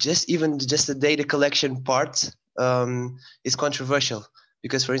 But just the data collection part is controversial,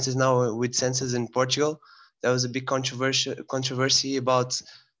 because, for instance, now with census in Portugal, there was a big controversy about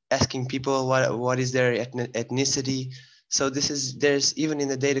asking people what is their ethnicity. So there's even in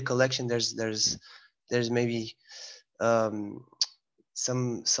the data collection, there's maybe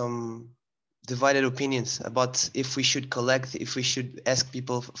some divided opinions about if we should ask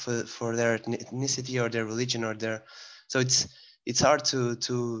people for their ethnicity or their religion or their. So it's hard to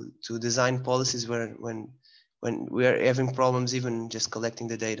design policies when we are having problems even just collecting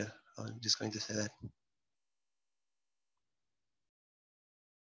the data. I'm just going to say that.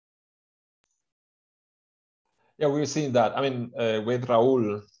 Yeah, we've seen that. I mean, with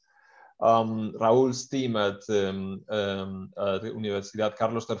Raúl, Raúl's team at the Universidad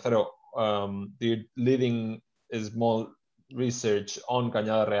Carlos III, they're leading a small research on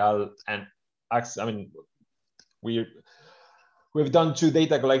Cañada Real, and I mean, we've done 2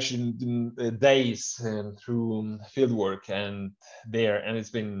 data collection days through fieldwork and it's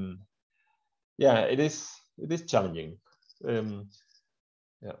been, yeah, it is challenging.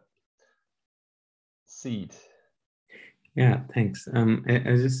 Yeah. Seed. Yeah, thanks. I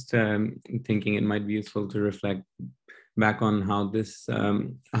was just thinking it might be useful to reflect back on how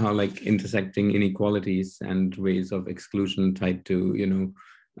how like intersecting inequalities and ways of exclusion tied to, you know,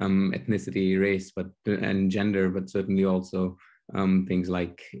 ethnicity, race, and gender, but certainly also things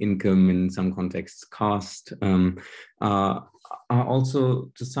like income, in some contexts, caste, are also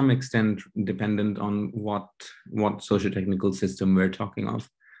to some extent dependent on what socio-technical system we're talking of.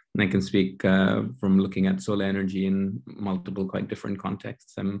 And I can speak from looking at solar energy in multiple quite different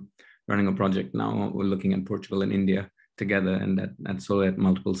contexts. I'm running a project now. We're looking at Portugal and India together, and at solar at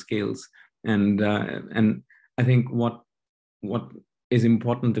multiple scales. And I think what is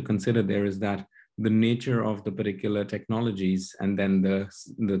important to consider there is that the nature of the particular technologies, and then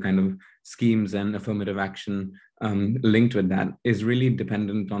the kind of schemes and affirmative action linked with that, is really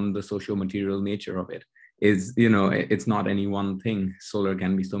dependent on the socio-material nature of it. Is, you know, it's not any one thing. Solar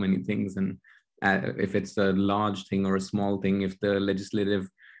can be so many things, and if it's a large thing or a small thing, if the legislative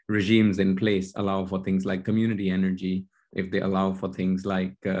regimes in place allow for things like community energy, if they allow for things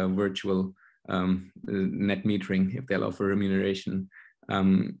like virtual net metering, if they allow for remuneration,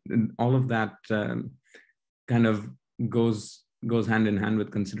 all of that kind of goes hand in hand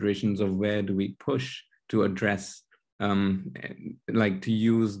with considerations of where do we push to address, like to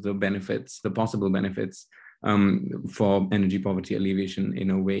use the benefits, the possible benefits for energy poverty alleviation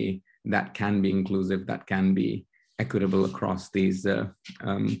in a way that can be inclusive, that can be equitable across these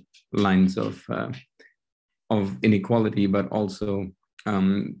lines of inequality, but also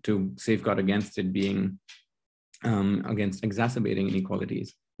to safeguard against it being against exacerbating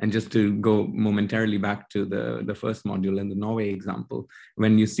inequalities. And just to go momentarily back to the first module and the Norway example,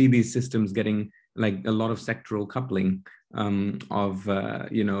 when you see these systems getting like a lot of sectoral coupling of,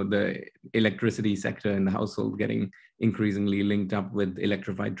 you know, the electricity sector in the household getting increasingly linked up with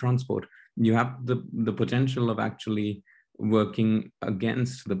electrified transport, you have the potential of actually working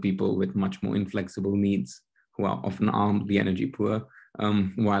against the people with much more inflexible needs, who are often the energy poor,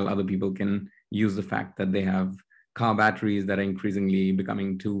 while other people can use the fact that they have car batteries that are increasingly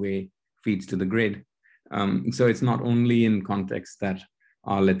becoming two-way feeds to the grid. So it's not only in contexts that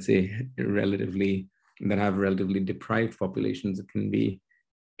are, let's say, have relatively deprived populations. It can be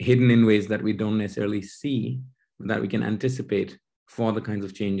hidden in ways that we don't necessarily see, that we can anticipate for the kinds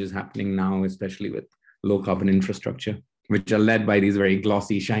of changes happening now, especially with low carbon infrastructure, which are led by these very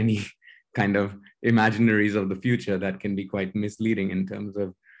glossy, shiny kind of imaginaries of the future that can be quite misleading in terms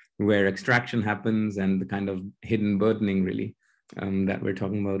of where extraction happens and the kind of hidden burdening really that we're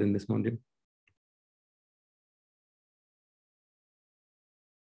talking about in this module.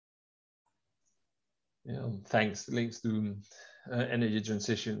 Yeah, thanks. Links to energy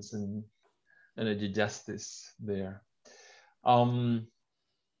transitions and energy justice there.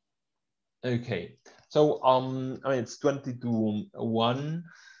 Okay, so I mean it's 20 to 1,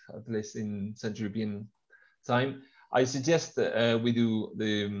 at least in Central European time. I suggest we do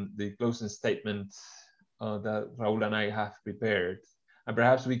the closing statement that Raúl and I have prepared, and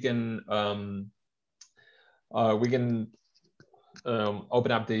perhaps we can open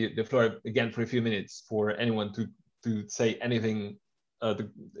up the floor again for a few minutes for anyone to say anything, to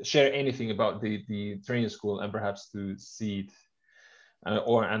share anything about the training school, and perhaps to see it,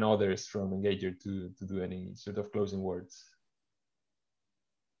 and others from ENGAGER to do any sort of closing words.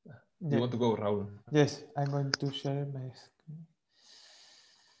 Do you want to go, Raúl? Yes, I'm going to share my screen.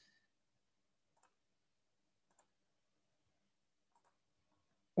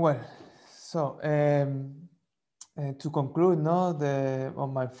 Well, so to conclude,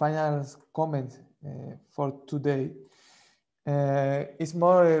 on my final comment for today, it's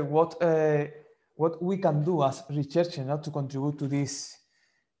more what we can do as researchers, to contribute to this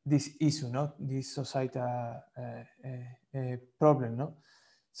issue, this societal problem,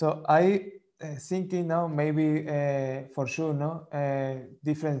 So I thinking now maybe for sure,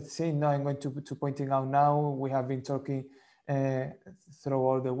 different things. I'm going to pointing out now. We have been talking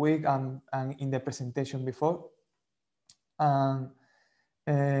throughout the week and in the presentation before. But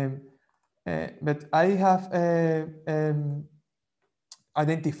I have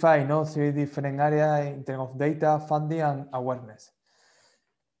identified 3 different areas in terms of data, funding, and awareness.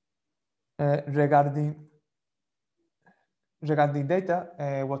 Regarding data,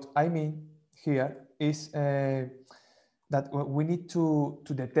 what I mean here is that we need to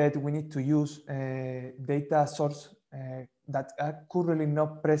detect, we need to use data source that are currently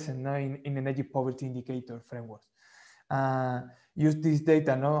not present in energy poverty indicator frameworks. Use this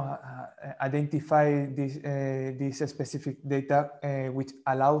data, identify this specific data which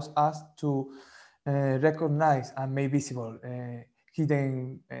allows us to recognize and make visible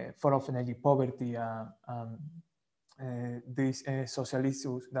hidden form of energy poverty, these social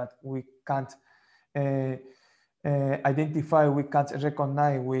issues that we can't identify, we can't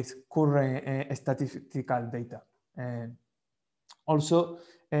recognize with current statistical data. Also,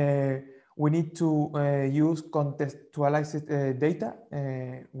 we need to use contextualized data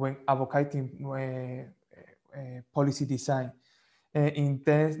when advocating policy design in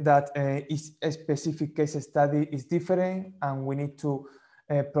terms that each specific case study is different, and we need to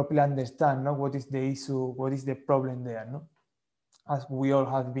properly understand what is the issue, what is the problem there, as we all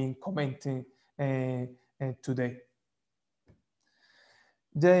have been commenting today.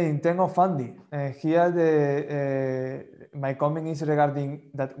 Then in terms of funding, here my comment is regarding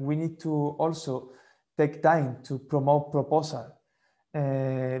that we need to also take time to promote proposals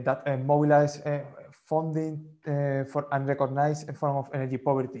that mobilize funding for unrecognized form of energy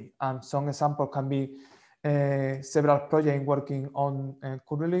poverty. And some examples can be several projects working on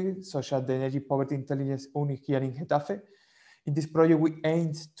currently, such as the Energy Poverty Intelligence Unit here in Getafe. In this project, we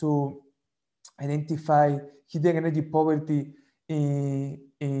aim to identify hidden energy poverty in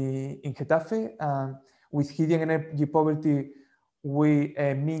Getafe. With hidden energy poverty, we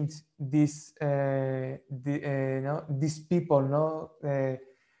mean these people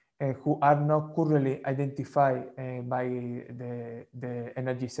who are not currently identified by the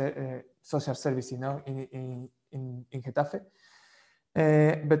energy social service in Getafe.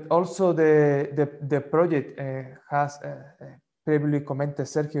 But also the project has previously commented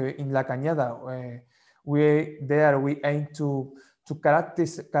Sergio in La Cañada. We aim to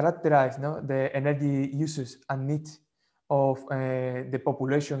characterize the energy uses and needs of the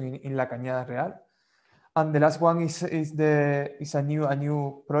population in La Cañada Real. And the last one is a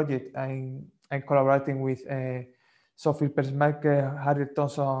new project. I'm collaborating with Sophie Persmarker, Harry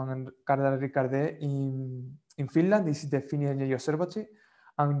Thompson, and Carla Riccardet in Finland. This is the Finnish Energy Observatory,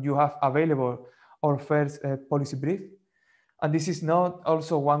 and you have available our first policy brief. And this is not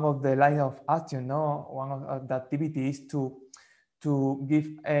also one of the line of action. One of the activities is to give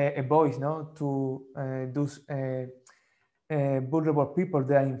a voice, to those vulnerable people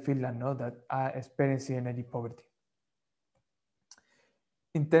there in Finland, that are experiencing energy poverty.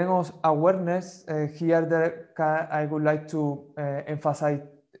 In terms of awareness, here I would like to emphasize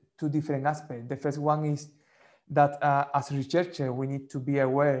 2 different aspects. The first one is that as researchers, we need to be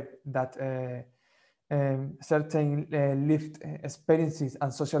aware that certain lived experiences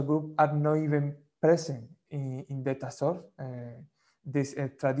and social groups are not even present in data source. This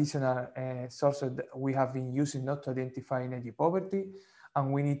traditional sources that we have been using not to identify energy poverty,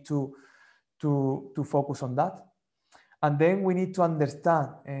 and we need to focus on that. And then we need to understand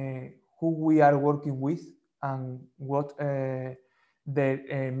who we are working with and what the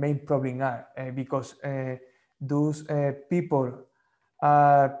main problem are, because those people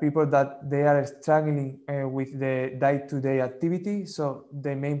are people that they are struggling with the day-to-day activity. So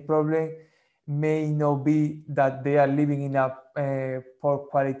the main problem may not be that they are living in a poor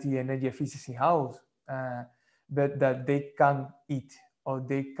quality energy efficiency house, but that they can eat, or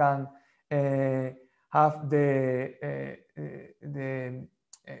they can have the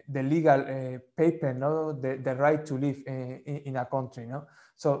legal paper, no, the right to live in a country, no.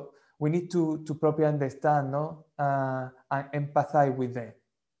 So we need to properly understand, no, and empathize with them.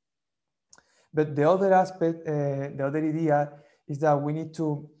 But the other aspect, the other idea is that we need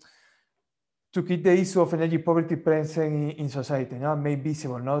to keep the issue of energy poverty present in society, no, make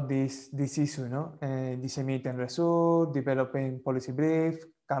visible, no, this issue, no, disseminating results, developing policy brief,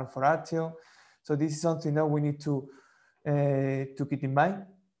 call for action. So this is something that we need to keep in mind.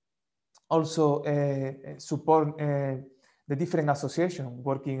 Also, support the different associations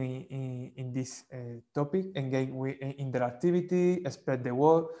working in this topic, engage in their activity, spread the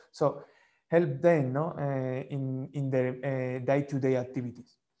word. So help them, no, in their day-to-day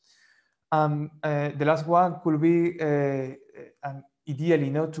activities. The last one could be ideally,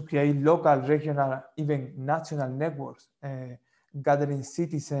 no, to create local, regional, even national networks, gathering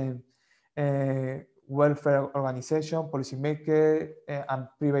citizens, welfare organization, policymaker, and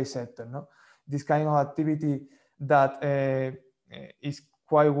private sector. No, this kind of activity that is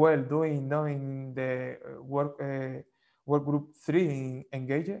quite well doing, no, in the work group 3 in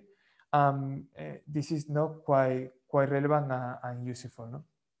ENGAGER. This is not quite relevant and useful. No,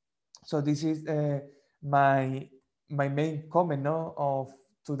 so this is my main comment, no, of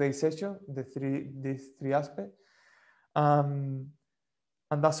today's session. These three aspects.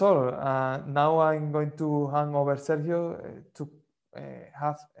 And that's all. Now I'm going to hand over Sergio to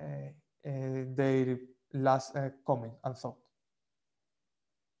have their last comment and thought.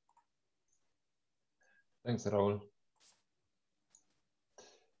 Thanks, Raúl.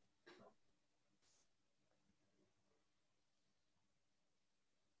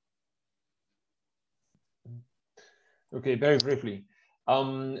 Okay, very briefly.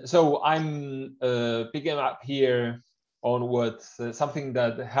 So I'm picking up here on what something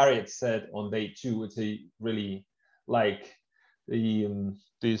that Harriet said on day 2, which I really like,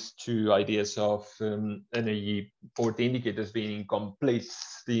 these two ideas of energy poverty indicators being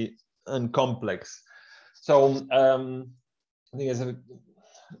complexity and complex. So I think as a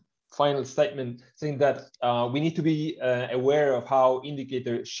final statement, saying that we need to be aware of how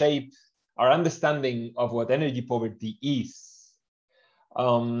indicators shape our understanding of what energy poverty is.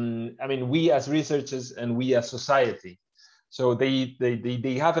 I mean, we as researchers and we as society. So they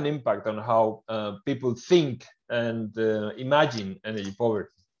have an impact on how people think and imagine energy poverty,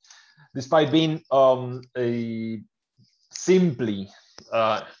 despite being a simply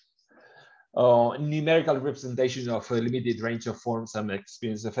numerical representation of a limited range of forms and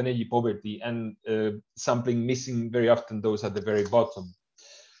experience of energy poverty, and sampling missing very often those at the very bottom.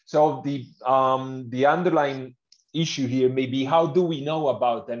 So the underlying issue here may be, how do we know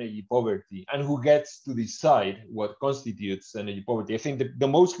about energy poverty, and who gets to decide what constitutes energy poverty? I think the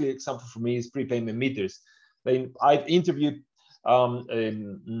most clear example for me is prepayment meters. I've interviewed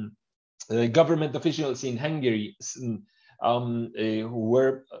government officials in Hungary who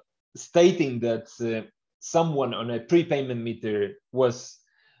were stating that someone on a prepayment meter was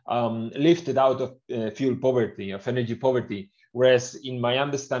lifted out of fuel poverty, of energy poverty, whereas in my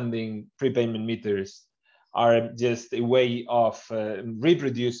understanding, prepayment meters are just a way of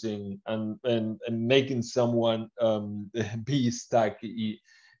reproducing and making someone be stuck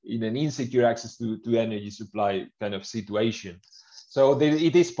in an insecure access to energy supply kind of situation. So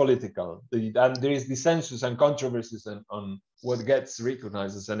it is political, and there is dissensus and controversies on what gets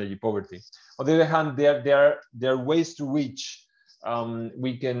recognized as energy poverty. On the other hand, there are ways to which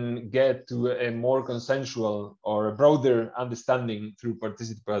we can get to a more consensual or a broader understanding through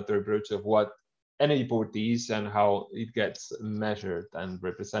participatory approach of what energy poverty is and how it gets measured and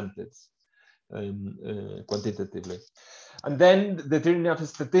represented quantitatively. And then the turning of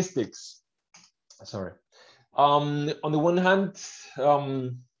statistics. Sorry. On the one hand,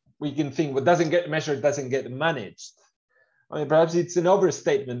 we can think what doesn't get measured doesn't get managed. I mean, perhaps it's an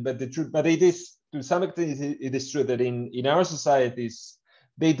overstatement, but the truth, but it is, to some extent, it is true that in our societies,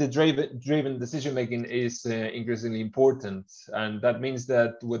 data-driven decision-making is increasingly important. And that means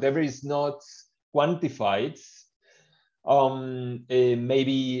that whatever is not quantified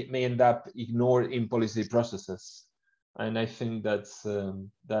may end up ignored in policy processes. And I think that's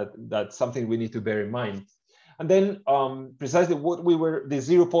something we need to bear in mind. And then precisely what we were, the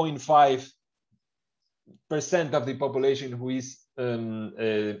 0.5% of the population who is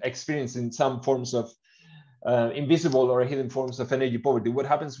experiencing some forms of invisible or hidden forms of energy poverty. What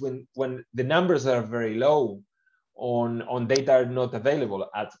happens when the numbers are very low on data are not available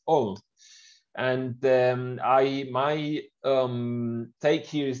at all? And my take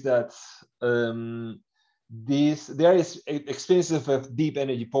here is that there is experiences of deep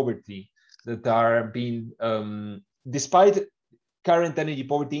energy poverty that are being, despite current energy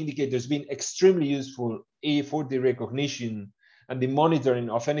poverty indicators being extremely useful for the recognition and the monitoring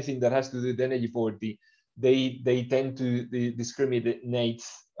of anything that has to do with energy poverty, they tend to discriminate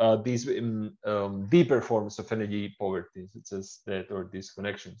these deeper forms of energy poverty, such as death or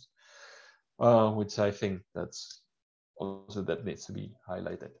disconnections, which I think that's also that needs to be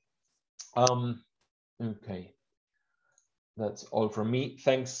highlighted. Okay, that's all from me.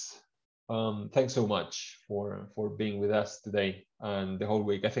 Thanks so much for being with us today and the whole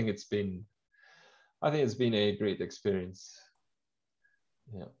week. I think it's been a great experience.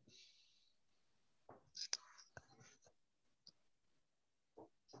 Yeah.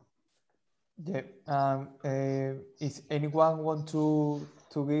 Yeah. Is anyone want to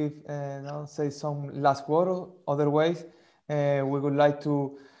give say some last word? Otherwise, we would like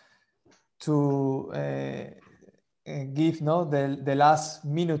to give the last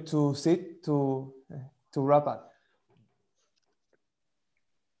minute to sit to wrap up.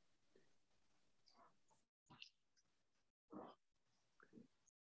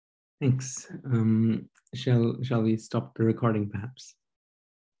 Thanks. Shall we stop the recording perhaps?